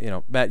neat.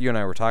 And, Matt, you and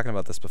I were talking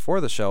about this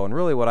before the show, and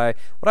really what I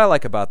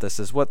like about this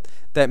is what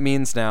that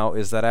means now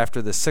is that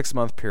after the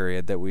 6-month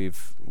period that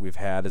we've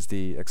had as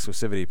the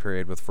exclusivity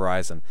period with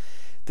Verizon,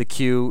 the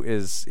Q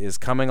is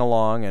coming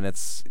along, and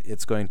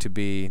it's going to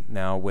be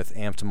now with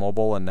Amped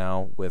Mobile and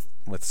now with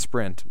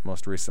Sprint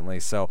most recently.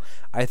 So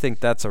I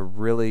think that's a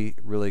really,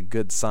 really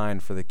good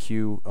sign for the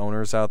Q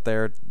owners out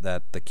there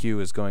that the Q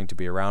is going to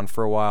be around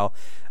for a while.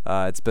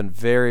 It's been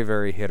very,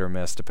 very hit or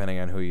miss depending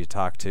on who you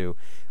talk to.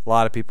 A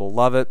lot of people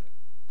love it.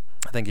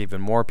 I think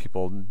even more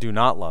people do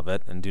not love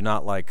it and do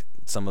not like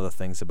some of the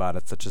things about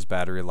it, such as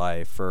battery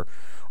life or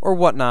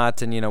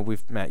whatnot. And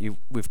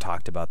we've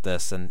talked about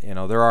this, and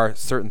there are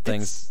certain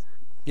things.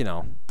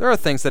 There are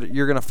things that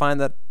you're going to find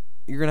that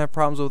you're going to have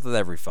problems with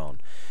every phone.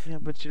 Yeah,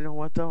 but you know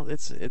what though?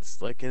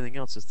 It's like anything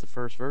else. It's the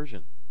first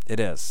version. It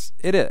is,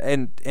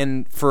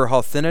 and for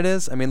how thin it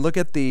is. I mean, look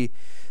at the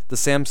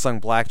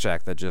Samsung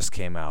Blackjack that just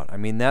came out. I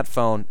mean, that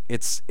phone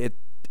it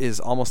is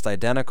almost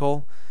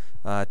identical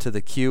to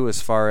the Q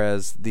as far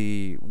as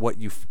what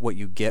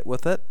you get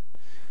with it.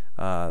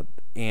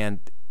 And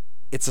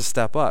it's a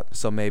step up.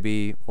 So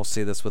maybe we'll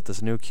see this with this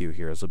new Q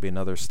here. This will be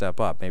another step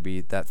up.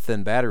 Maybe that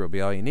thin battery will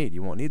be all you need.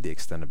 You won't need the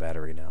extended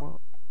battery now.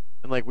 Well,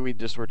 and like we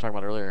just were talking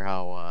about earlier,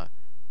 how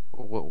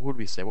what did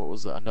we say? What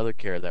was another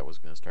carrier that was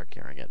going to start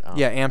carrying it?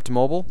 Amped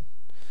Mobile.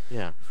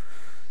 Yeah.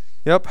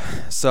 Yep.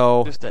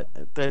 So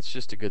that's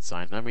just a good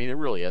sign. I mean, it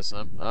really is.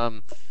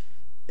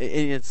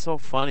 It's so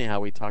funny how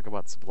we talk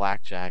about this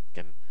Blackjack,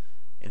 and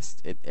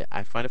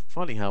I find it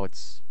funny how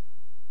it's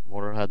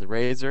Motorola had the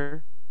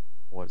Razr.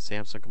 What did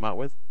Samsung come out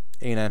with?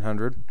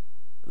 A900.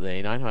 The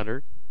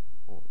A900.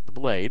 The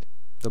Blade.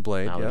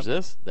 Now there's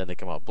this. Then they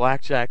come out with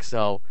Blackjack.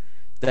 So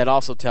that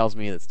also tells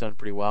me it's done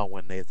pretty well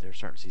when they're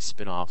starting to see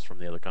spin-offs from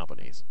the other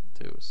companies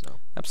too. So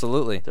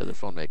absolutely. The other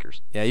phone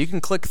makers. Yeah, you can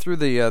click through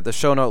the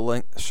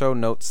show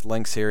notes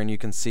links here, and you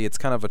can see it's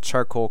kind of a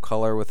charcoal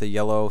color with a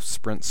yellow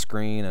Sprint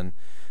screen and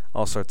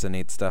all sorts of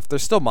neat stuff.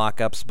 There's still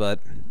mock-ups, but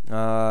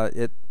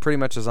it pretty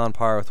much is on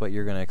par with what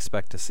you're going to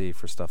expect to see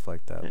for stuff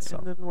like that.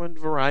 And then when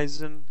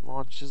Verizon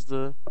launches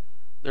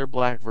their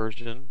black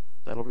version,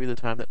 that'll be the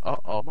time that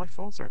my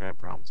phone's starting to have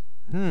problems.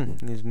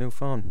 Needs a new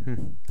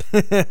phone.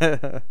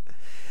 There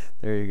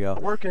you go.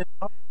 Working.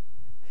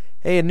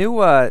 Hey, a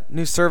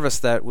new service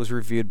that was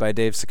reviewed by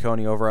Dave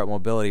Ciccone over at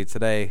Mobility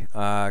today,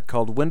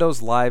 called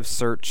Windows Live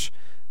Search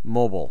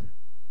Mobile,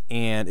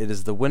 and it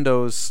is the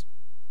Windows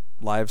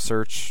Live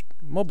Search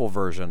mobile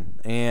version,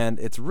 and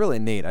it's really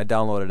neat. I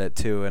downloaded it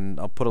too, and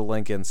I'll put a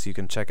link in so you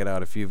can check it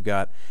out if you've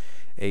got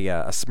a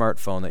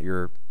smartphone that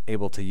you're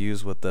able to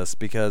use with this,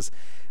 because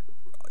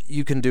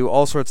you can do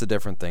all sorts of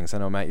different things. I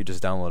know, Matt, you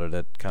just downloaded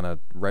it kind of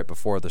right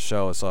before the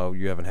show, so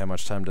you haven't had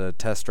much time to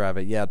test drive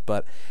it yet,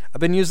 but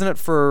I've been using it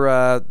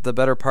for the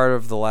better part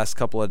of the last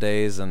couple of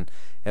days and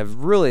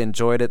have really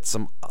enjoyed it.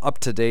 Some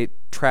up-to-date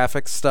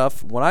traffic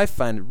stuff. What I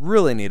find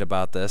really neat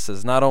about this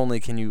is not only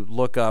can you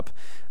look up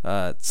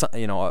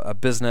a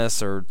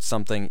business or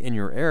something in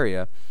your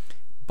area,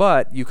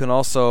 but you can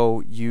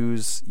also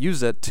use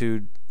it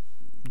to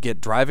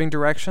get driving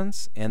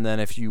directions, and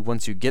then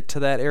once you get to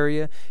that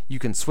area, you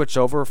can switch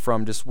over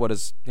from just what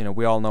is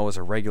we all know as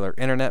a regular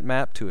internet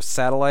map to a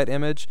satellite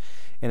image,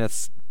 and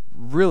it's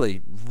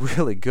really,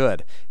 really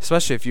good,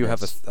 especially if you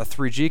have a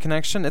 3G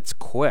connection. It's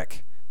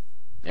quick.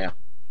 Yeah,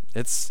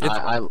 it's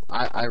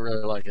I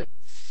really like it.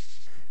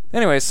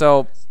 Anyway,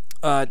 so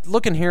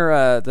Looking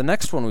here, the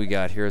next one we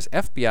got here is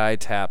FBI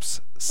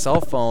taps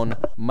cell phone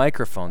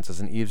microphones as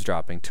an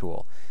eavesdropping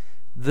tool.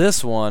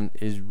 This one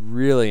is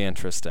really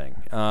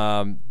interesting.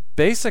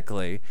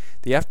 Basically,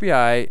 the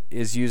FBI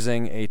is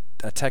using a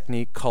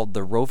technique called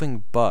the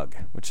roving bug,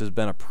 which has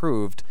been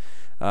approved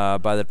by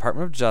the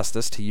Department of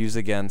Justice to use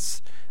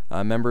against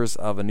members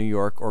of a New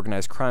York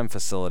organized crime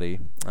facility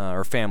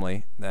or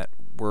family that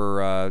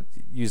were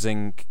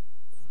using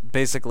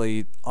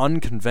basically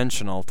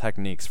unconventional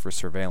techniques for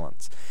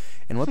surveillance.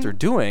 And what they're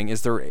doing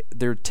is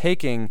they're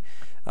taking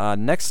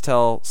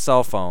Nextel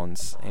cell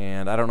phones,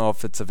 and I don't know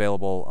if it's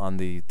available on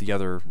the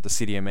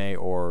CDMA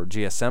or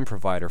GSM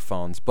provider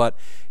phones, but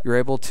you're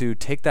able to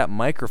take that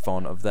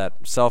microphone of that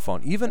cell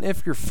phone, even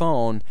if your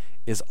phone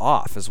is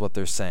off, is what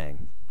they're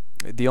saying.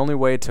 The only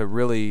way to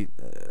really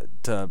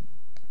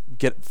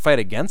fight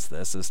against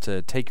this is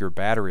to take your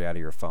battery out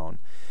of your phone.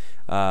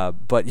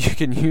 But you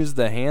can use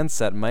the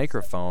handset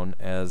microphone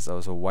as a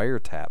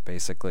wiretap,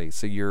 basically.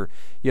 So you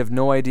have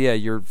no idea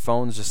your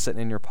phone's just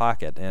sitting in your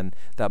pocket, and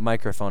that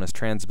microphone is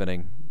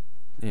transmitting,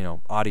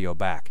 audio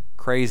back.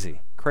 Crazy.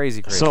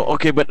 So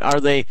okay, but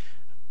are they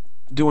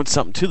doing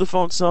something to the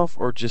phone itself,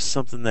 or just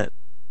something that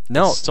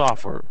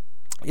software?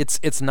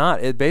 It's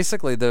not. It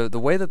basically the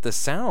way that this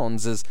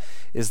sounds is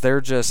they're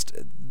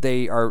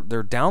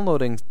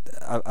downloading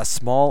a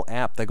small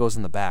app that goes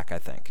in the back, I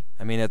think.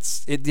 I mean,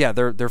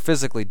 they're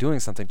physically doing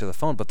something to the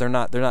phone, but they're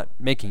not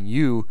making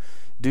you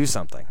do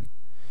something.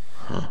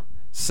 Huh.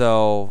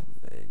 So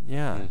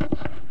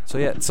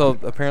so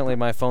apparently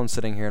my phone's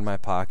sitting here in my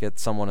pocket.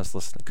 Someone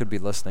could be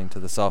listening to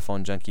the Cell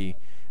Phone Junkie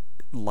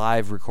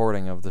live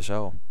recording of the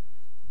show.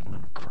 Oh,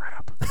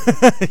 crap.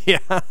 Yeah.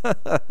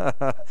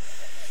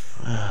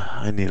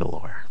 I need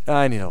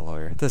a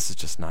lawyer. This is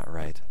just not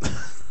right.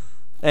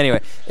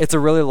 Anyway, it's a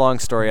really long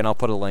story, and I'll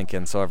put a link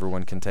in so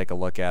everyone can take a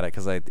look at it,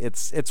 because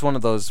it's one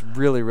of those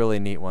really, really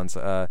neat ones.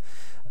 One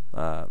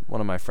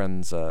of my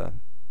friends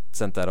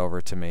sent that over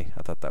to me.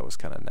 I thought that was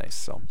kind of nice.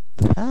 So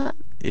that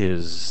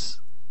is,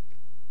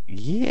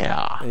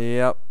 yeah.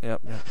 Yep.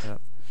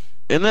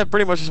 Isn't that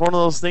pretty much just one of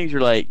those things?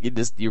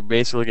 You're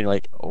basically looking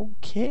like,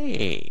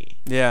 okay.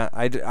 Yeah,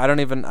 I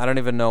don't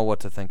even know what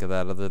to think of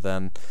that, other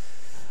than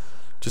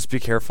just be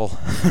careful.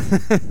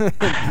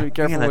 Be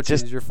careful what you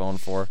use your phone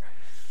for.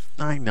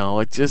 I know.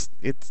 It's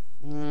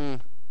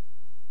one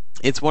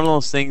of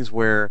those things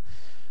where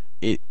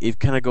it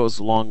kind of goes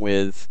along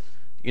with,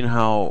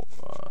 how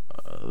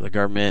the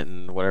government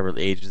and whatever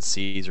the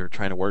agencies are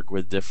trying to work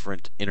with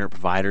different internet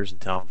providers and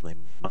tell them they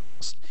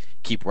must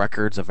keep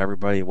records of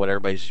what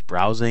everybody's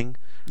browsing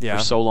for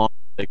so long.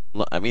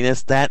 I mean,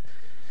 it's that.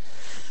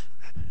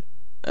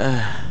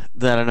 I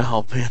don't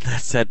know, man.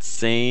 That's that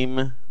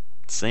same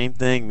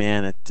thing,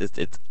 man.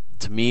 It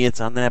to me, it's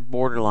on that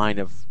borderline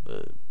of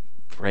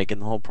breaking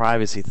the whole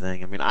privacy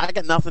thing. I mean, I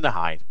got nothing to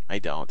hide. I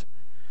don't.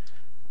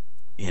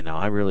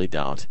 I really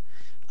don't.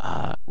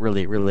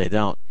 Really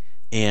don't.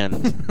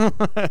 And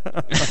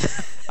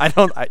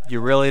you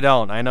really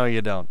don't. I know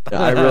you don't.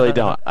 I really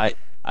don't. I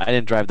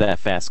didn't drive that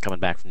fast coming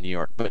back from New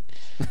York, but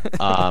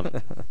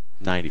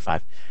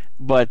 95.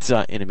 But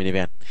in a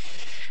minivan.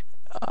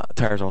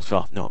 Tires almost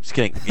fell. No, I'm just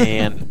kidding.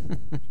 And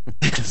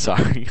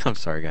I'm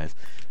sorry, guys.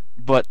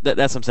 But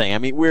that's what I'm saying. I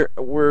mean, we're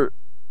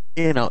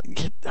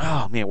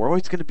oh man, we're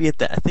always going to be at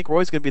that. I think we're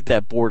always going to be at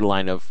that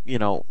borderline of,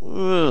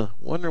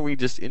 when are we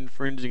just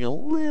infringing a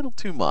little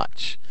too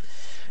much?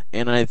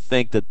 And I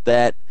think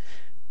that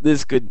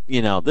this could,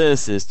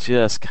 this is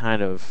just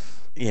kind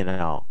of,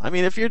 I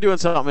mean, if you're doing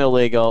something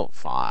illegal,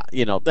 fine.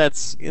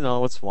 That's,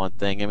 it's one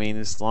thing. I mean,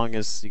 as long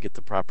as you get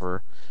the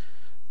proper,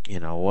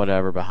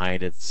 whatever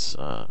behind its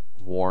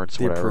warrants,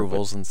 the whatever,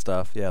 approvals and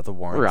stuff. Yeah, the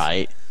warrants.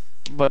 Right.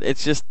 But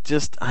it's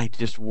I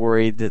just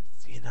worried that,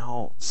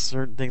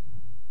 certain things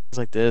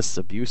like this,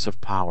 abuse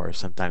of power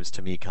sometimes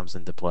to me comes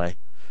into play.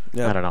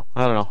 Yeah. I don't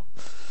know.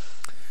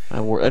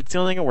 That's the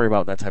only thing I worry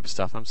about, that type of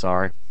stuff. I'm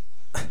sorry.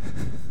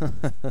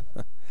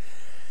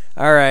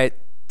 All right.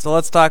 So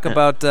let's talk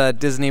about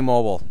Disney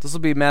Mobile. This will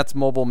be Matt's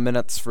mobile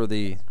minutes for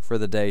the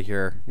day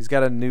here. He's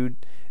got a new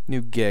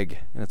gig,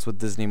 and it's with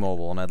Disney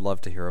Mobile, and I'd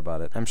love to hear about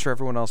it. I'm sure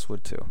everyone else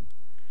would too.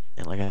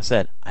 And like I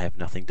said, I have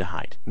nothing to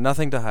hide.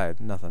 Nothing to hide.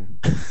 Nothing.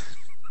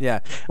 Yeah.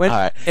 All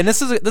right. And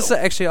this is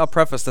actually, I'll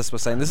preface this by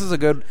saying this is a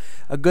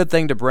good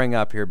thing to bring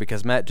up here,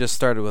 because Matt just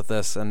started with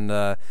this,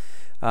 and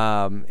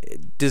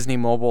Disney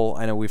Mobile,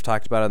 I know we've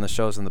talked about it on the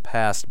shows in the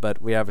past,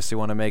 but we obviously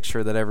want to make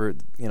sure that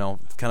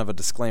kind of a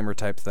disclaimer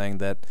type thing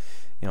that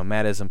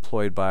Matt is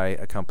employed by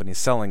a company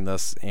selling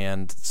this,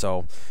 and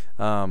so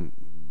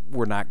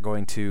we're not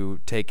going to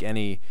take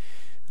any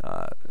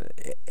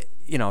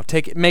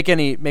make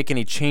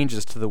any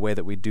changes to the way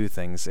that we do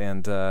things,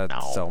 and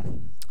no.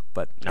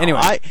 But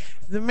anyway,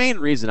 the main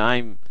reason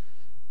I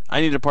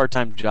need a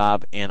part-time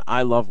job, and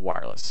I love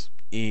wireless,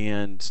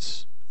 and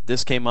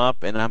this came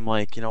up, and I'm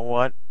like, you know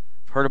what?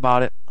 I've heard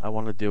about it. I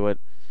want to do it.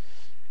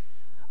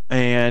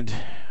 And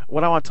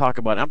what I want to talk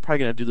about, I'm probably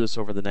going to do this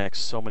over the next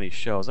so many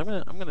shows. I'm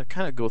gonna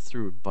kind of go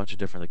through a bunch of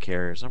different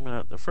carriers.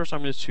 The first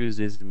I'm going to choose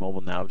Disney Mobile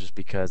now, just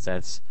because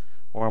that's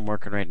where I'm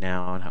working right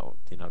now, and how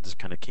just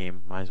kind of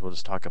came. Might as well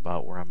just talk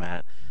about where I'm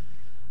at.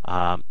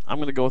 I'm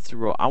gonna go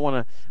through. I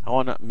wanna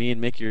me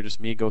and Mickey or just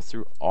me go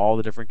through all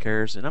the different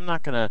carriers, and I'm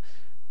not gonna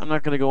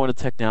go into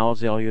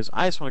technology I'll use.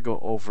 I just want to go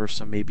over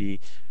some maybe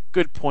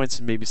good points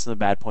and maybe some of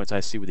the bad points I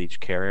see with each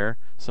carrier.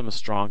 Some of the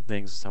strong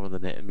things, some of the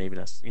maybe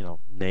that's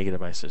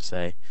negative I should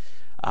say,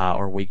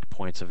 or weak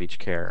points of each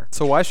carrier.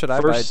 So why should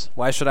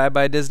I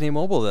buy Disney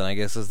Mobile then? I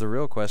guess is the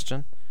real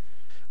question.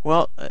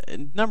 Well,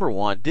 number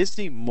one,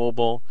 Disney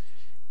Mobile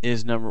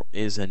is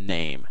a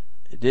name.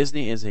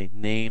 Disney is a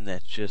name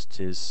that just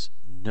is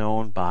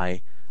known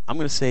by, I'm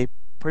going to say,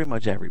 pretty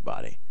much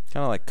everybody.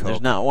 Kind of like Coke.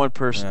 There's not one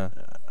person.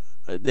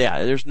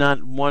 There's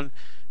not one.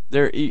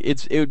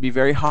 It would be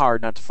very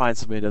hard not to find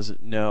somebody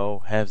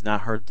who has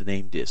not heard the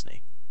name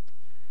Disney.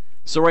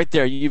 So right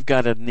there, you've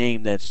got a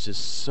name that's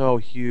just so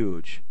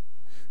huge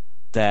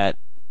that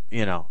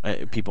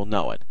people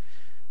know it.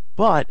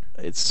 But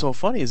it's so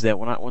funny is that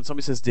when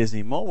somebody says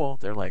Disney Mobile,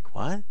 they're like,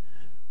 "What?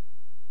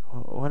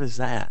 What is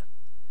that?"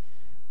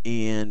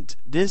 And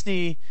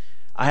Disney,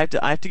 I have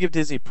to give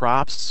Disney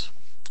props,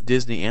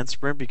 Disney and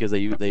Sprint, because they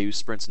use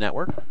Sprint's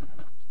network.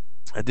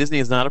 Disney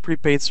is not a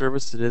prepaid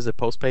service; it is a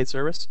postpaid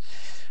service.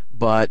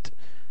 But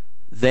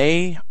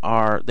they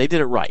did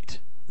it right.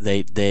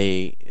 They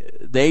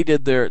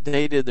did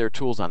their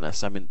tools on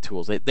this. I mean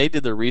tools. They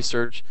did their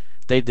research.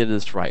 They did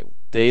this right.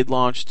 They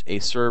launched a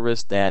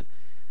service that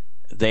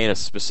they had a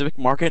specific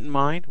market in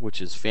mind,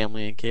 which is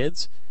family and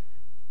kids,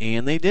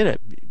 and they did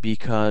it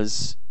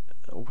because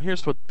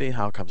here's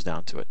how it comes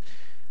down to it.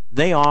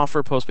 They offer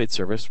a postpaid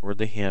service where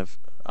they have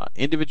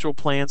individual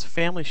plans,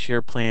 family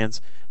share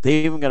plans.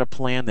 They even got a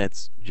plan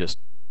that's just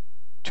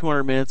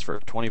 200 minutes for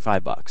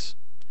 $25.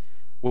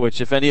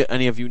 Which, if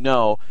any of you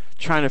know,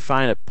 trying to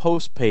find a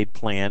postpaid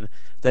plan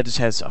that just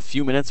has a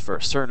few minutes for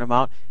a certain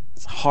amount,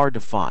 it's hard to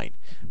find.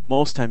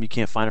 Most time you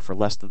can't find it for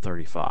less than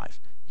 $35.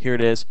 Here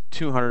it is,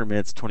 200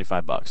 minutes,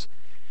 $25.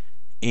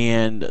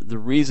 And the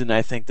reason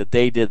I think that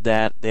they did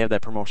that, they have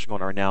that promotion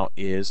going on right now,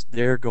 is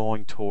they're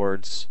going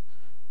towards,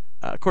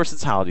 of course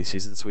it's holiday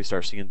season, so we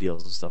start seeing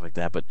deals and stuff like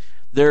that, but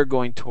they're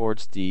going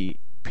towards the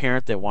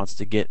parent that wants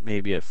to get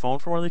maybe a phone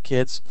for one of the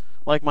kids,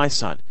 like my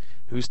son,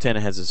 who's 10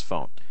 and has his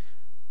phone.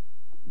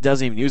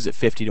 Doesn't even use it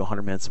 50 to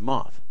 100 minutes a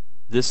month.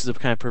 This is a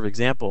kind of perfect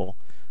example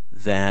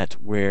that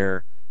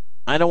where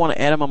I don't want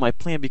to add him on my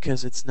plan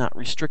because it's not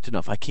restricted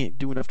enough. I can't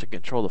do enough to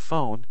control the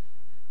phone.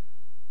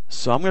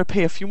 So I'm going to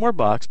pay a few more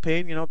bucks,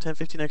 pay 10,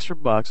 15 extra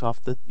bucks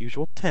off the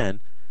usual 10.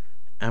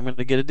 I'm going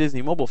to get a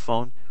Disney mobile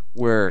phone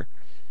where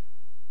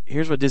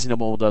here's what Disney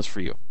Mobile does for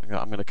you.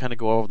 I'm going to kind of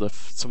go over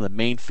some of the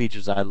main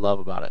features I love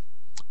about it.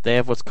 They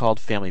have what's called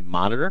Family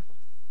Monitor.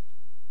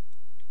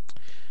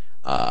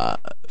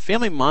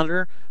 Family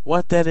Monitor,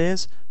 what that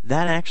is,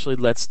 that actually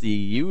lets the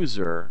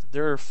user,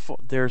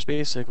 there's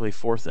basically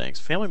four things.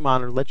 Family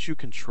Monitor lets you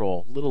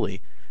control,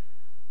 literally,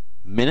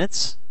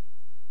 minutes,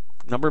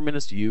 number of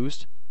minutes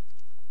used,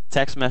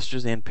 text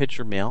messages and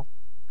picture mail.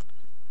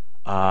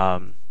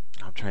 I'm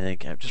trying to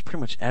think of just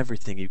pretty much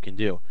everything you can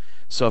do.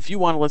 So if you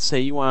want, let's say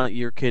you want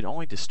your kid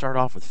only to start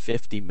off with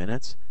 50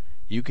 minutes,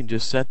 you can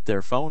just set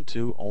their phone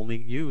to only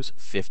use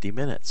 50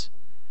 minutes.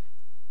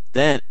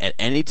 Then, at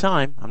any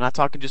time, I'm not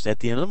talking just at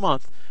the end of the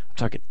month, I'm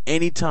talking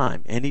any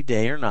time, any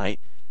day or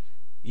night,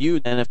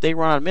 and if they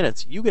run out of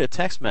minutes, you get a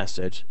text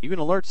message, you get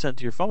an alert sent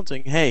to your phone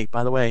saying, hey,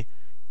 by the way,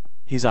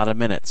 he's out of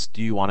minutes.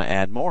 Do you want to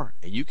add more?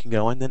 And you can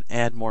go in and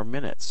add more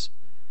minutes.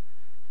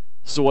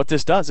 So what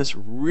this does, this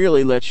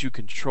really lets you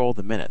control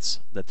the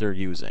minutes that they're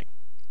using.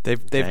 They've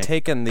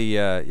taken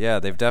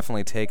they've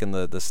definitely taken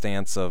the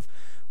stance of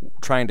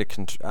trying to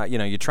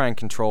you try and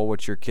control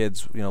what your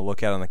kids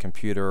look at on the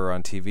computer or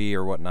on TV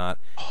or whatnot,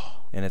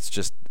 and it's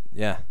just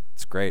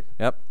it's great.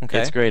 Yep. Okay.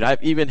 It's great.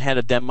 I've even had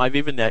a demo. I've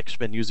even actually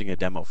been using a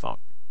demo phone.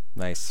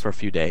 Nice. For a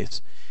few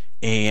days,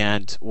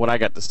 and what I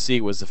got to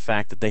see was the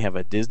fact that they have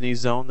a Disney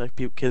zone that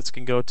kids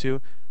can go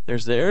to.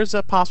 There's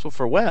a possible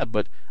for web,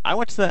 but I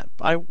went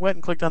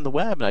and clicked on the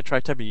web and I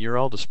tried typing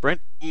URL to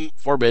Sprint.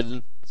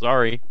 Forbidden.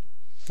 Sorry.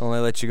 Only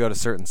let you go to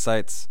certain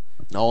sites.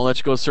 Only let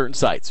you go to certain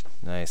sites.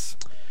 Nice.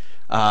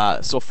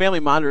 So Family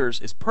Monitors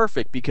is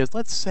perfect because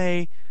let's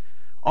say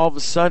all of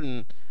a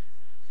sudden,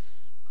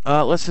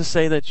 let's just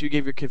say that you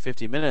gave your kid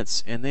 50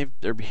 minutes and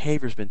their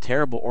behavior's been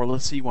terrible, or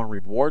let's say you want to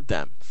reward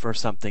them for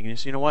something and you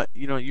say, you know what,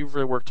 you've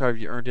really worked hard,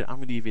 you earned it, I'm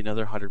going to give you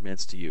another 100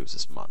 minutes to use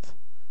this month.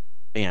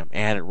 Bam,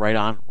 add it right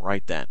on,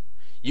 right then.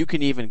 You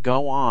can even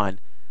go on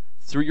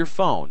through your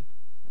phone,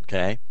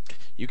 okay?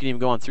 You can even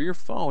go on through your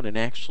phone and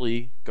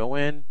actually go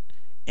in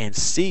and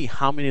see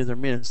how many of their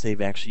minutes they've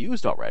actually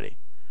used already.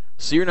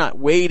 So you're not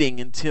waiting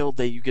until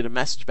you get a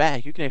message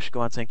back. You can actually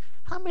go on saying,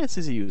 how many minutes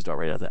has he used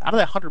already? Out of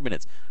that 100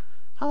 minutes,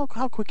 how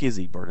quick is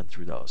he burning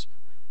through those?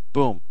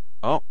 Boom.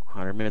 Oh,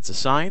 100 minutes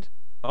assigned.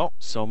 Oh,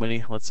 so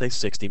many, let's say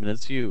 60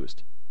 minutes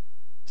used.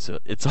 So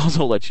it's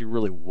also lets you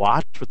really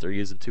watch what they're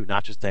using too,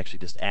 not just actually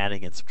just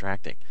adding and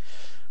subtracting.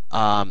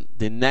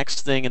 The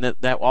next thing, and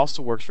that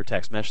also works for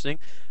text messaging.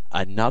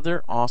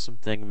 Another awesome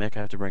thing, Mick,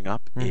 I have to bring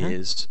up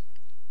is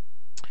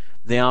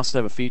they also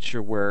have a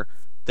feature where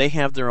They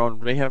have their own.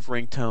 They have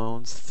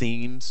ringtones,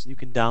 themes you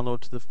can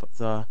download to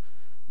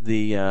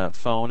the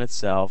phone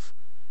itself.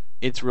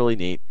 It's really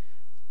neat.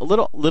 A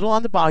little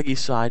on the boggy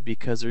side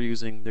because they're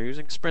using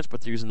Sprints,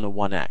 but they're using the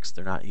 1X.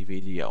 They're not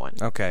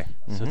EVDOing. Okay.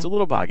 Mm-hmm. So it's a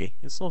little boggy.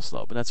 It's a little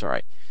slow, but that's all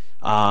right.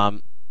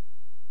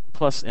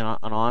 Plus, in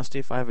honesty,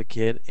 if I have a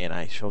kid and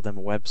I show them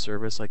a web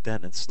service like that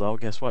and it's slow,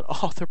 guess what?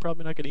 Oh, they're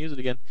probably not going to use it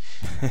again.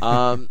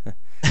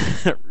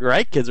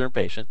 Right? Kids are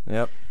impatient.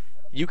 Yep.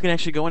 You can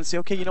actually go in and say,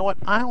 okay, you know what?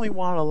 I only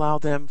want to allow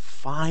them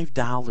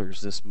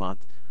 $5 this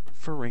month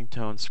for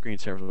ringtone,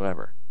 screensavers,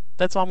 whatever.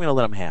 That's all I'm going to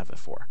let them have it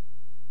for.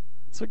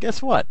 So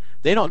guess what?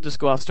 They don't just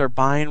go out and start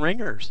buying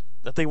ringers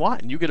that they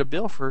want, and you get a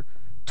bill for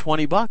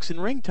 $20 in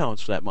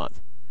ringtones for that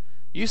month.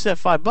 You said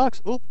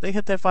 $5. Oop, they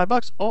hit that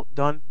 $5. Oh,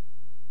 done.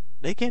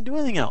 They can't do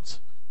anything else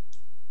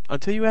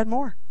until you add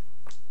more.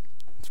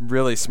 It's a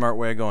really smart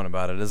way of going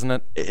about it, isn't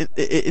it?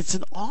 It's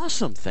an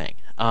awesome thing.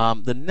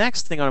 The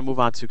next thing I want to move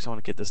on to, because I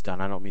want to get this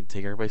done, I don't mean to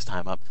take everybody's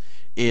time up,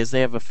 is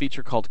they have a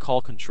feature called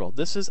Call Control.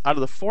 This is out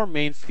of the 4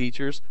 main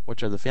features,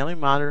 which are the Family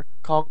Monitor,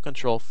 Call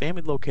Control,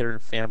 Family Locator,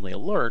 and Family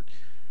Alert.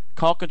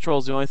 Call Control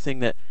is the only thing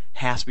that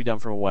has to be done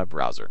from a web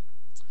browser.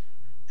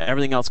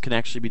 Everything else can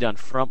actually be done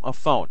from a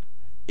phone.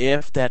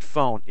 If that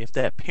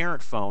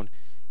parent phone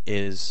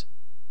is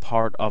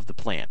part of the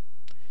plan.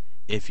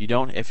 If you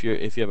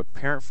have a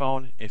parent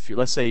phone,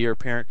 let's say you're a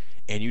parent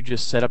and you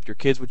just set up your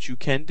kids, which you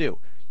can do.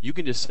 You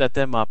can just set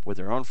them up with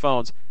their own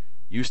phones.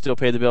 You still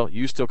pay the bill.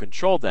 You still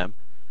control them.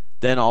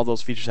 Then all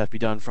those features have to be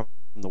done from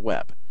the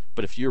web.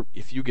 But if you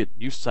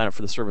sign up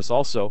for the service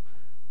also,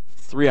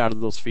 3 out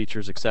of those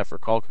features, except for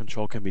Call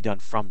Control, can be done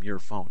from your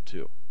phone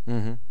too.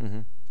 Mm-hmm. Mm-hmm.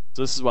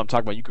 So this is what I'm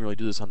talking about. You can really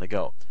do this on the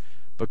go.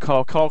 But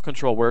Call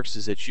Control works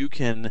is that you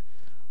can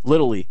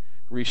literally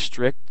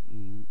restrict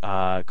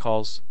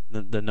calls,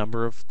 the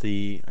number of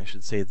the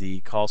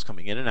calls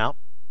coming in and out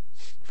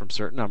from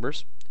certain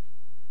numbers.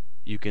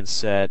 You can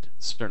set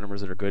certain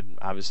numbers that are good,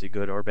 obviously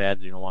good or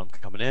bad. You don't want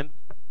them coming in.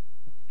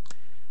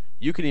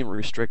 You can even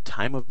restrict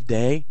time of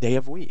day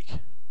of week.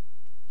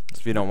 So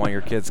if you don't want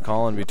your kids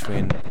calling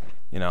between,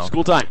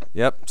 school time.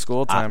 Yep,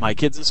 school time. My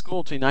kid's in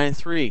school between 9 and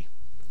 3.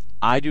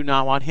 I do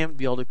not want him to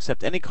be able to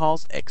accept any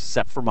calls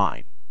except for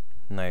mine.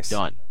 Nice.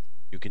 Done.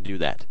 You can do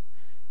that.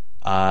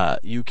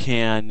 You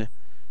can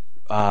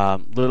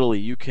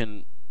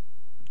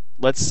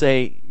let's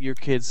say your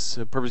kid's,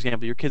 a perfect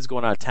example, your kid's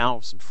going out of town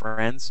with some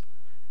friends.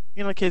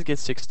 Kids get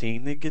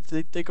 16.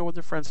 They go with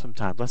their friends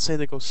sometimes. Let's say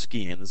they go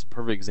skiing. This is a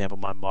perfect example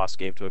my boss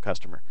gave to a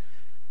customer.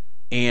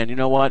 And you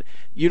know what?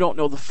 You don't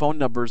know the phone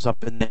numbers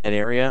up in that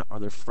area or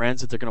their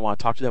friends that they're going to want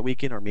to talk to that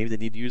weekend, or maybe they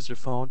need to use their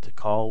phone to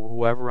call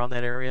whoever around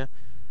that area.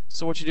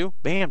 So what you do?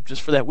 Bam,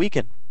 just for that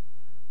weekend.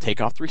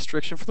 Take off the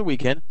restriction for the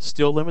weekend.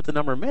 Still limit the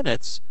number of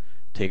minutes.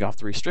 Take off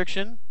the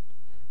restriction.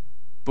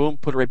 Boom,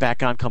 put it right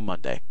back on come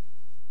Monday.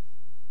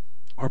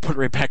 Or put it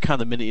right back on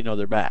the minute you know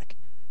they're back.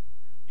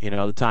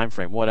 The time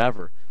frame,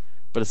 whatever.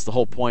 But it's the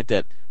whole point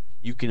that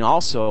you can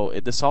also,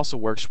 this also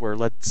works where,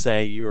 let's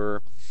say you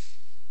have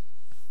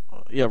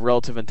a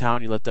relative in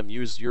town, you let them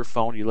use your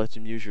phone, you let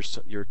them use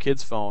your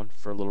kid's phone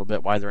for a little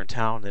bit while they're in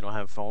town, they don't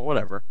have a phone,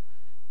 whatever.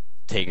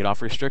 Take it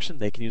off restriction,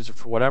 they can use it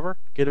for whatever,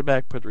 get it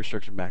back, put the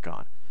restriction back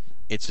on.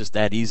 It's just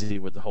that easy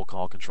with the whole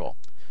Call Control.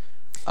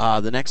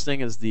 The next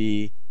thing is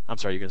I'm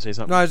sorry, you're going to say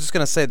something? No, I was just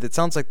going to say that it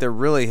sounds like they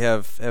really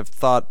have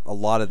thought a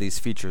lot of these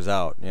features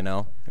out,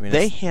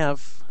 They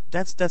have,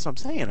 that's what I'm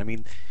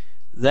saying.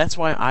 That's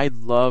why I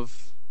don't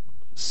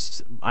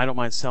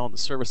mind selling the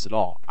service at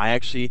all.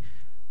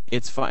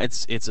 It's fun.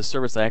 It's a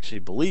service I actually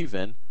believe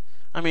in.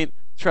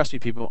 Trust me,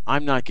 people.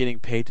 I'm not getting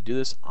paid to do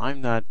this. I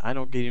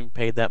don't get even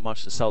paid that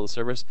much to sell the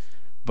service,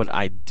 but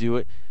I do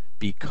it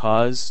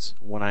because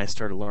when I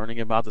started learning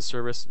about the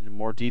service in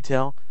more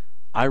detail,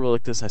 I really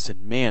looked at this and I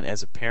said, man,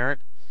 as a parent,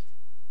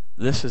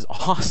 this is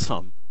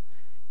awesome.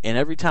 And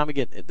every time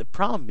the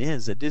problem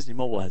is that Disney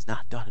Mobile has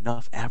not done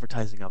enough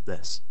advertising of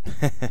this.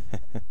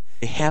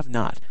 They have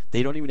not.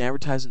 They don't even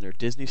advertise in their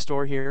Disney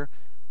store here.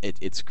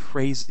 It's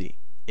crazy.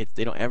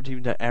 They don't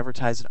even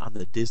advertise it on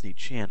the Disney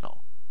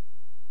Channel.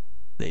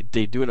 They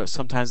do it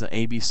sometimes on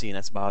ABC, and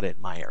that's about it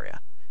in my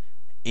area.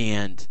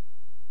 And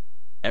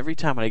every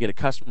time I get a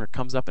customer that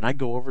comes up and I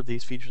go over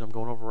these features I'm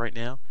going over right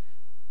now,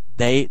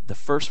 the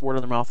first word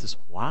of their mouth is,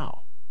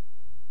 wow.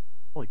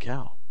 Holy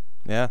cow.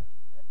 Yeah.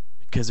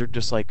 Because they're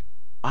just like,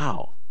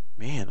 wow,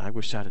 man, I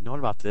wish I'd have known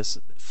about this.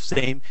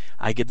 Same,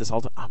 I get this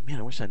all the time. Oh, man,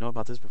 I wish I'd known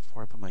about this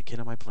before I put my kid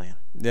on my plan.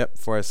 Yep,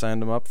 before I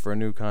signed them up for a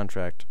new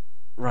contract.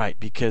 Right,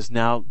 because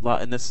now,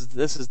 and this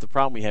is the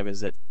problem we have, is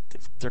that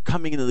they're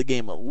coming into the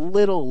game a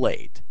little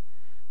late.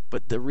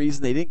 But the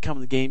reason they didn't come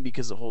in the game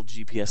because the whole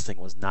GPS thing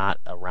was not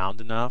around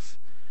enough,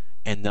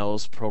 and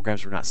those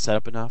programs were not set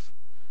up enough.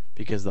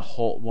 Because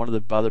one of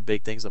the other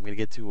big things I'm going to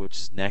get to, which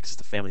is next, is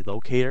the Family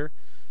Locator.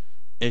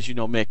 As you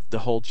know, Mick, the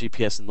whole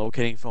GPS and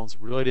locating phones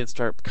really didn't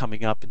start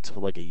coming up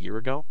until like a year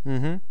ago.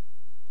 Mm-hmm.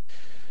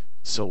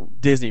 So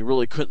Disney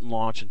really couldn't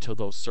launch until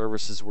those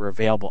services were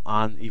available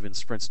on even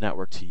Sprint's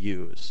network to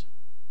use.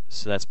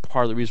 So that's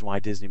part of the reason why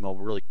Disney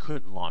Mobile really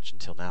couldn't launch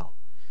until now.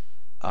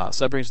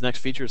 So that brings the next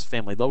feature is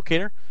Family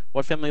Locator.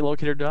 What Family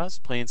Locator does,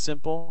 plain and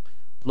simple,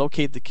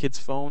 locate the kid's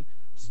phone.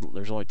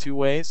 There's only two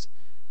ways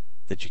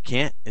that you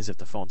can't, is if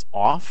the phone's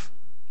off,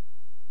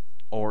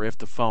 or if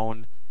they're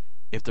on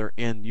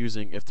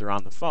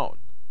the phone,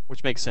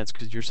 which makes sense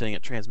because you're sending a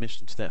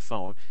transmission to that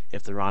phone.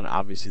 If they're on,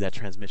 obviously that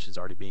transmission is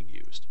already being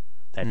used.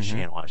 That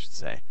channel, I should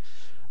say.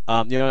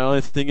 The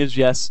only thing is,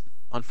 yes,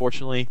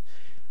 unfortunately,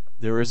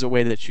 there is a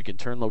way that you can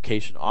turn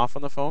location off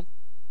on the phone,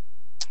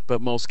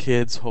 but most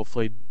kids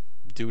hopefully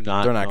do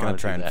not. They're not going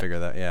to try and figure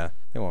that. Yeah,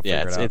 they won't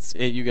figure it out.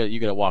 You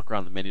got to walk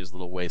around the menus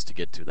little ways to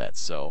get to that.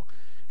 So,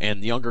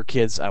 and the younger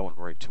kids, I wouldn't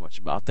worry too much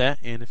about that.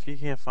 And if you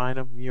can't find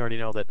them, you already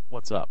know that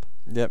what's up.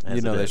 Yep,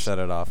 you know they shut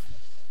it off.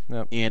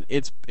 Yep. And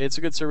it's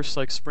a good service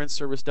like Sprint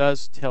service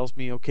does. Tells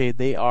me, okay,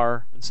 they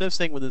are, instead of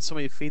saying within so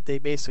many feet, they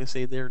basically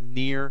say they're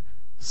near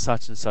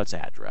such and such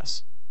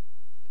address.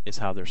 Is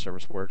how their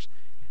service works,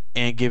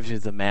 and gives you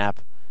the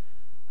map,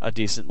 a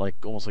decent, like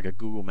almost like a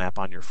Google map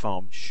on your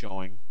phone,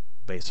 showing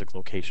basic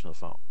location of the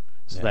phone.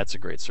 So that's a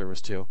great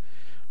service too.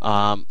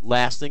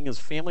 Last thing is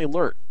Family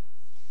Alert.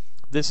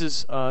 This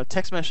is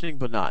text messaging,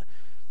 but not.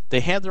 They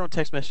have their own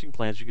text messaging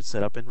plans you can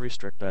set up and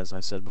restrict, as I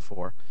said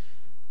before.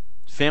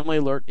 Family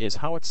Alert is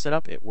how it's set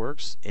up. It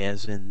works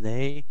as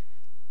in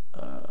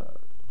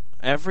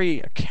every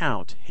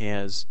account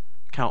has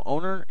account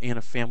owner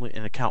and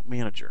an account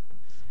manager.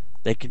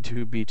 They can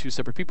be two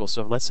separate people.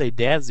 So let's say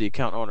Dad's the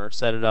account owner,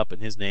 set it up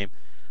in his name,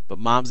 but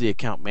Mom's the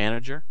account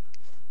manager.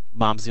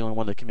 Mom's the only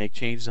one that can make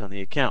changes on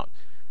the account.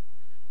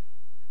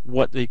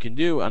 What they can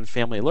do on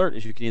Family Alert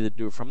is you can either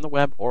do it from the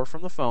web or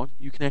from the phone.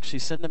 You can actually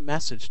send a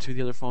message to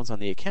the other phones on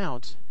the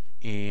account,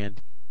 and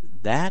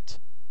that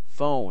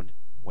phone,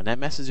 when that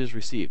message is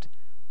received,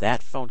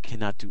 that phone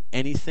cannot do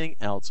anything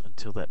else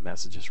until that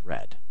message is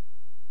read.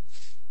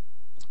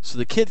 So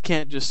the kid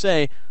can't just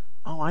say,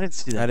 oh, I didn't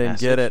see that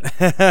message. I didn't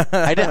get it.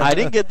 I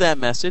didn't get that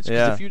message.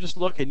 Because if you just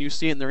look and you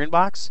see it in their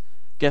inbox,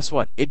 guess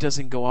what? It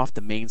doesn't go off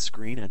the main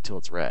screen until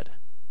it's read.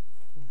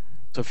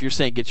 So if you're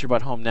saying get your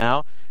butt home now,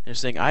 and you're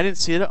saying I didn't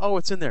see it, oh,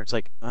 it's in there. It's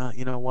like,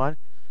 you know what?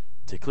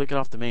 To click it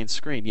off the main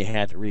screen, you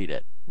had to read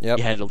it. Yep.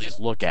 You had to at least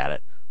look at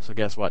it. So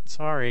guess what?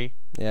 Sorry.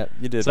 Yeah,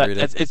 you did read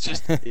it. It's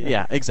just,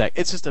 yeah,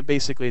 exactly. It's just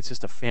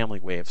a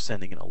family way of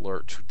sending an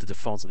alert to the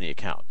phones on the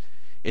account.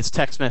 It's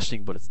text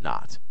messaging, but it's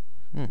not.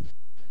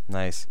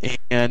 Nice.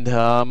 And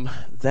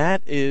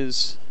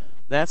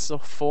that's the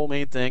full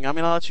main thing. I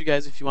mean, I'll let you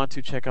guys, if you want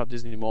to, check out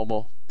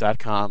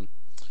DisneyMobile.com.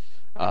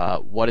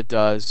 What it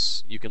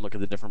does, you can look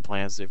at the different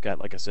plans. They've got,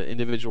 like I said,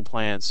 individual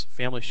plans,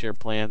 family share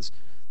plans.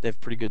 They have a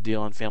pretty good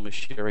deal on family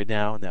share right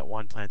now. And that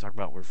one plan I talked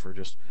about were for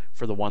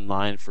the one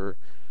line for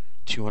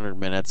 200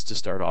 minutes to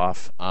start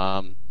off.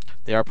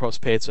 They are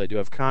postpaid, so I do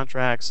have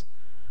contracts.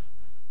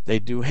 They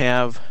do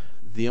have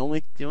the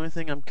only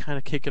thing I'm kind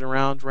of kicking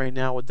around right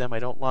now with them I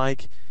don't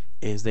like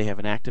is they have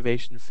an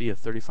activation fee of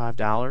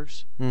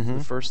 $35 for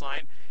the first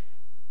line,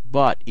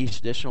 but each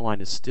additional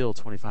line is still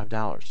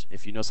 $25.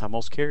 If you notice how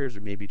most carriers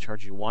are maybe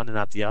charging one and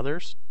not the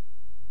others,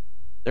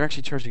 they're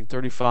actually charging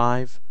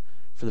 $35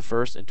 for the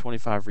first and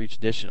 $25 for each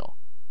additional.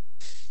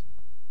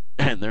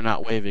 And they're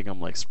not waiving them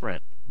like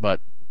Sprint.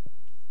 But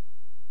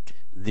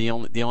the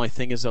only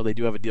thing is, though, they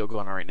do have a deal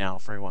going on right now.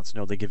 For anyone who wants to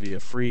know, they give you a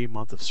free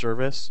month of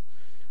service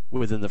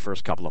within the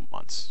first couple of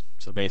months.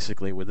 So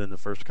basically, within the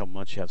first couple of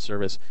months you have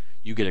service,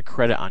 you get a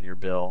credit on your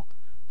bill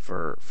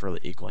for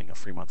equaling a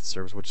free month of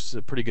service, which is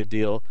a pretty good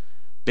deal.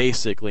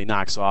 Basically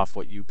knocks off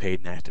what you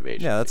paid in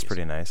activation. Yeah, that's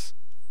pretty nice.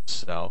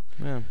 So,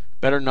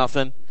 better than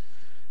nothing.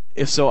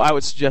 If so, I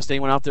would suggest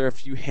anyone out there,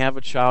 if you have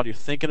a child, you're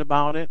thinking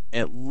about it,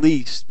 at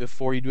least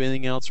before you do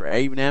anything else or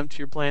even add to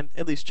your plan,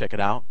 at least check it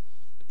out.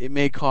 It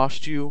may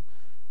cost you,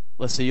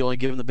 let's say you only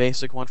give them the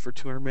basic one for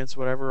 200 minutes,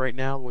 whatever, right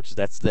now, which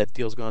that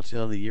deal's going to the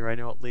end of the year, I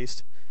know at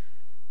least.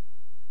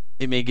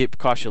 It may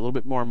cost you a little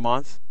bit more a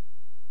month,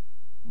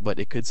 but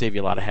it could save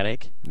you a lot of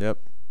headache. Yep.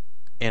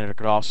 And it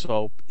could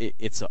also,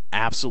 it's an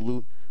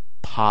absolute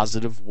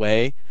positive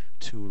way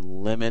to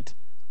limit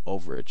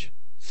overage.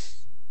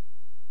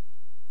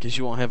 Because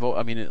you won't have,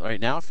 I mean, right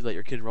now, if you let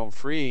your kid roam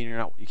free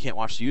and you can't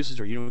watch the usage,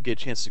 or you don't get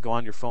a chance to go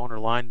on your phone or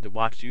line to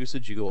watch the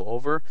usage, you go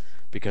over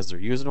because they're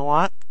using a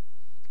lot,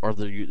 or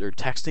they're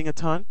texting a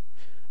ton,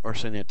 or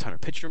sending a ton of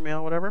picture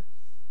mail, whatever.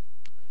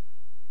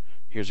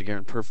 Here's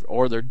again perfect,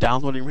 or they're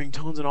downloading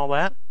ringtones and all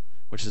that,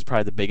 which is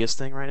probably the biggest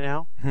thing right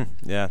now.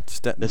 Yeah,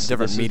 just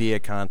different media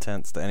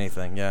contents to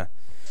anything. Yeah,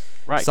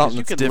 right. Something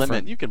you that's can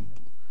different. limit.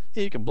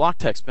 You can block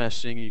text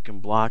messaging. You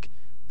can block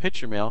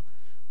picture mail.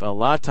 But a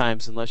lot of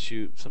times,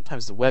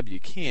 sometimes the web you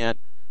can't,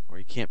 or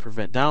you can't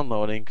prevent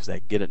downloading because I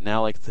get it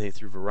now, like through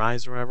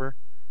Verizon or whatever.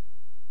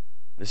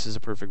 This is a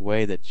perfect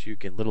way that you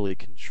can literally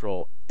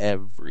control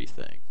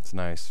everything. It's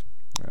nice.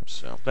 Yeah.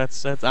 So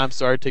that's. I'm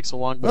sorry it takes so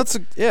long. But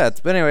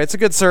but anyway, it's a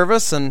good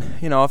service, and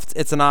if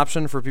it's an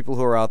option for people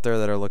who are out there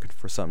that are looking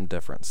for something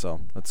different.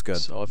 So that's good.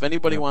 So if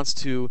anybody wants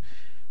to,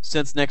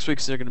 since next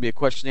week's going to be a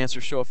question and answer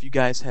show, if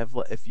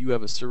you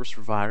have a service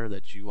provider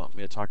that you want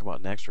me to talk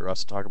about next, or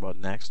us to talk about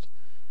next.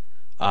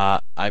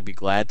 I'd be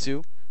glad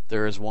to.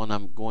 There is one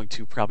I'm going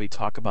to probably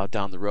talk about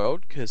down the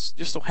road, because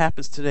just so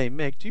happens today,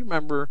 Mick, do you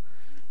remember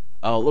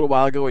a little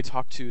while ago we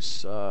talked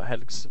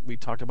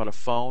about a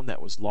phone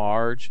that was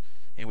large,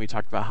 and we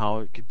talked about how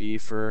it could be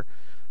for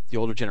the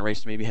older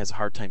generation maybe has a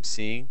hard time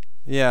seeing?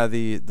 Yeah,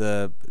 the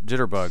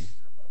jitterbug.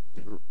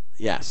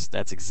 Yes,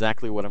 that's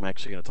exactly what I'm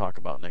actually going to talk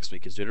about next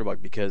week is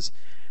jitterbug, because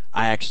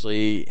I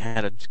actually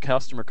had a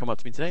customer come up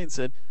to me today and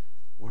said,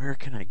 where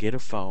can I get a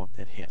phone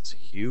that has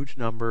huge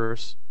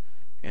numbers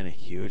and a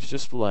huge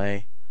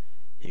display?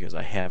 He goes,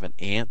 I have an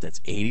aunt that's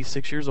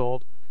 86 years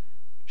old.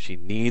 She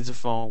needs a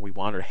phone. We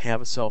want her to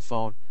have a cell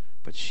phone,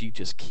 but she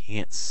just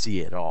can't see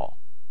it all.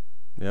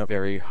 Yep.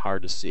 Very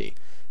hard to see.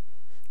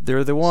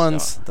 They're the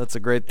ones. So, That's a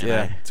great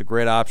it's a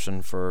great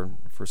option for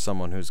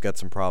someone who's got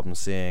some problems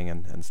seeing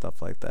and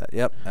stuff like that.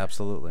 Yep,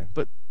 absolutely.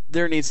 But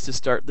there needs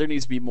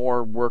to be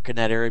more work in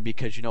that area,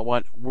 because you know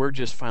what? We're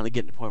just finally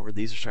getting to the point where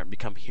these are starting to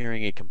become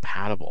hearing aid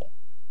compatible.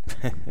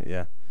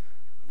 Yeah.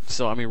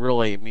 So I mean,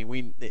 really,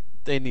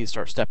 they need to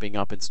start stepping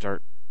up and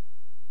start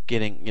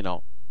getting,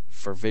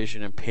 for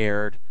vision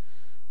impaired,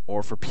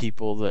 or for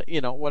people that,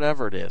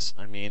 whatever it is.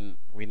 I mean,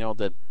 we know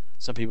that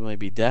some people may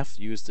be deaf,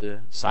 use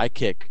the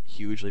Sidekick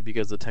hugely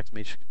because of the text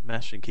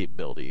messaging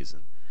capabilities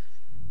and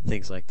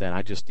things like that.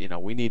 I just,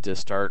 we need to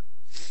start,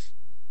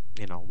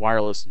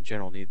 wireless in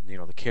general need,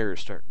 the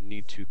carriers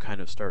need to kind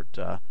of start.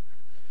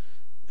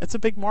 It's a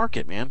big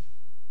market, man.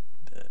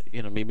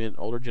 Maybe an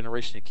older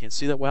generation that can't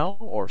see that well,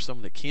 or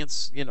someone that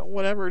can't,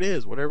 whatever it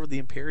is, whatever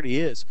the impairity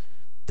is,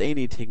 they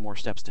need to take more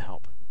steps to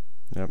help.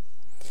 Yep.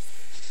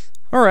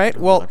 All right.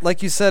 Well,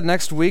 like you said,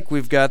 next week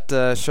we've got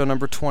show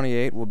number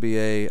 28 will be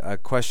a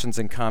questions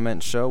and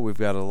comment show. We've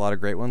got a lot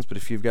of great ones, but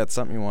if you've got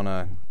something you want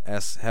to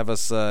have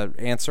us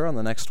answer on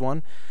the next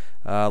one,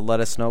 let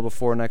us know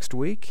before next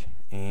week.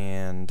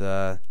 And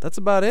that's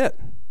about it.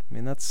 I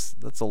mean, that's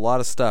a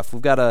lot of stuff.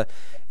 We've got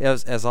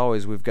as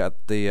always, we've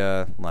got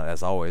the not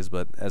as always,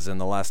 but as in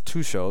the last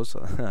two shows,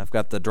 I've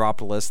got the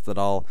dropped list that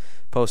I'll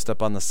post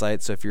up on the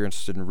site. So if you're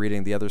interested in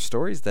reading the other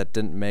stories that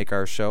didn't make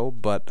our show,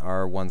 but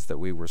are ones that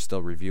we were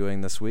still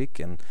reviewing this week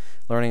and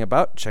learning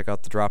about, check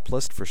out the dropped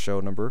list for show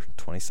number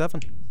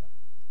 27.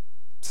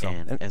 So,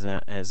 and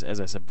as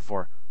I said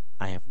before,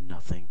 I have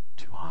nothing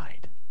to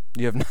hide.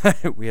 We have nothing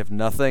to hide. We have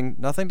nothing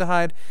to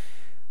hide.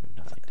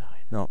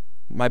 No.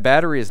 My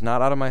battery is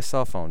not out of my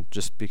cell phone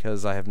just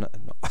because I have no.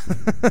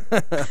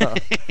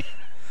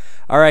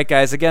 All right,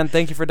 guys. Again,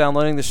 thank you for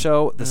downloading the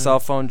show,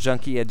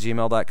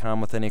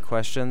 thecellphonejunkie@gmail.com with any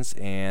questions,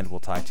 and we'll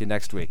talk to you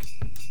next week.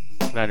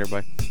 Good night,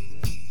 everybody.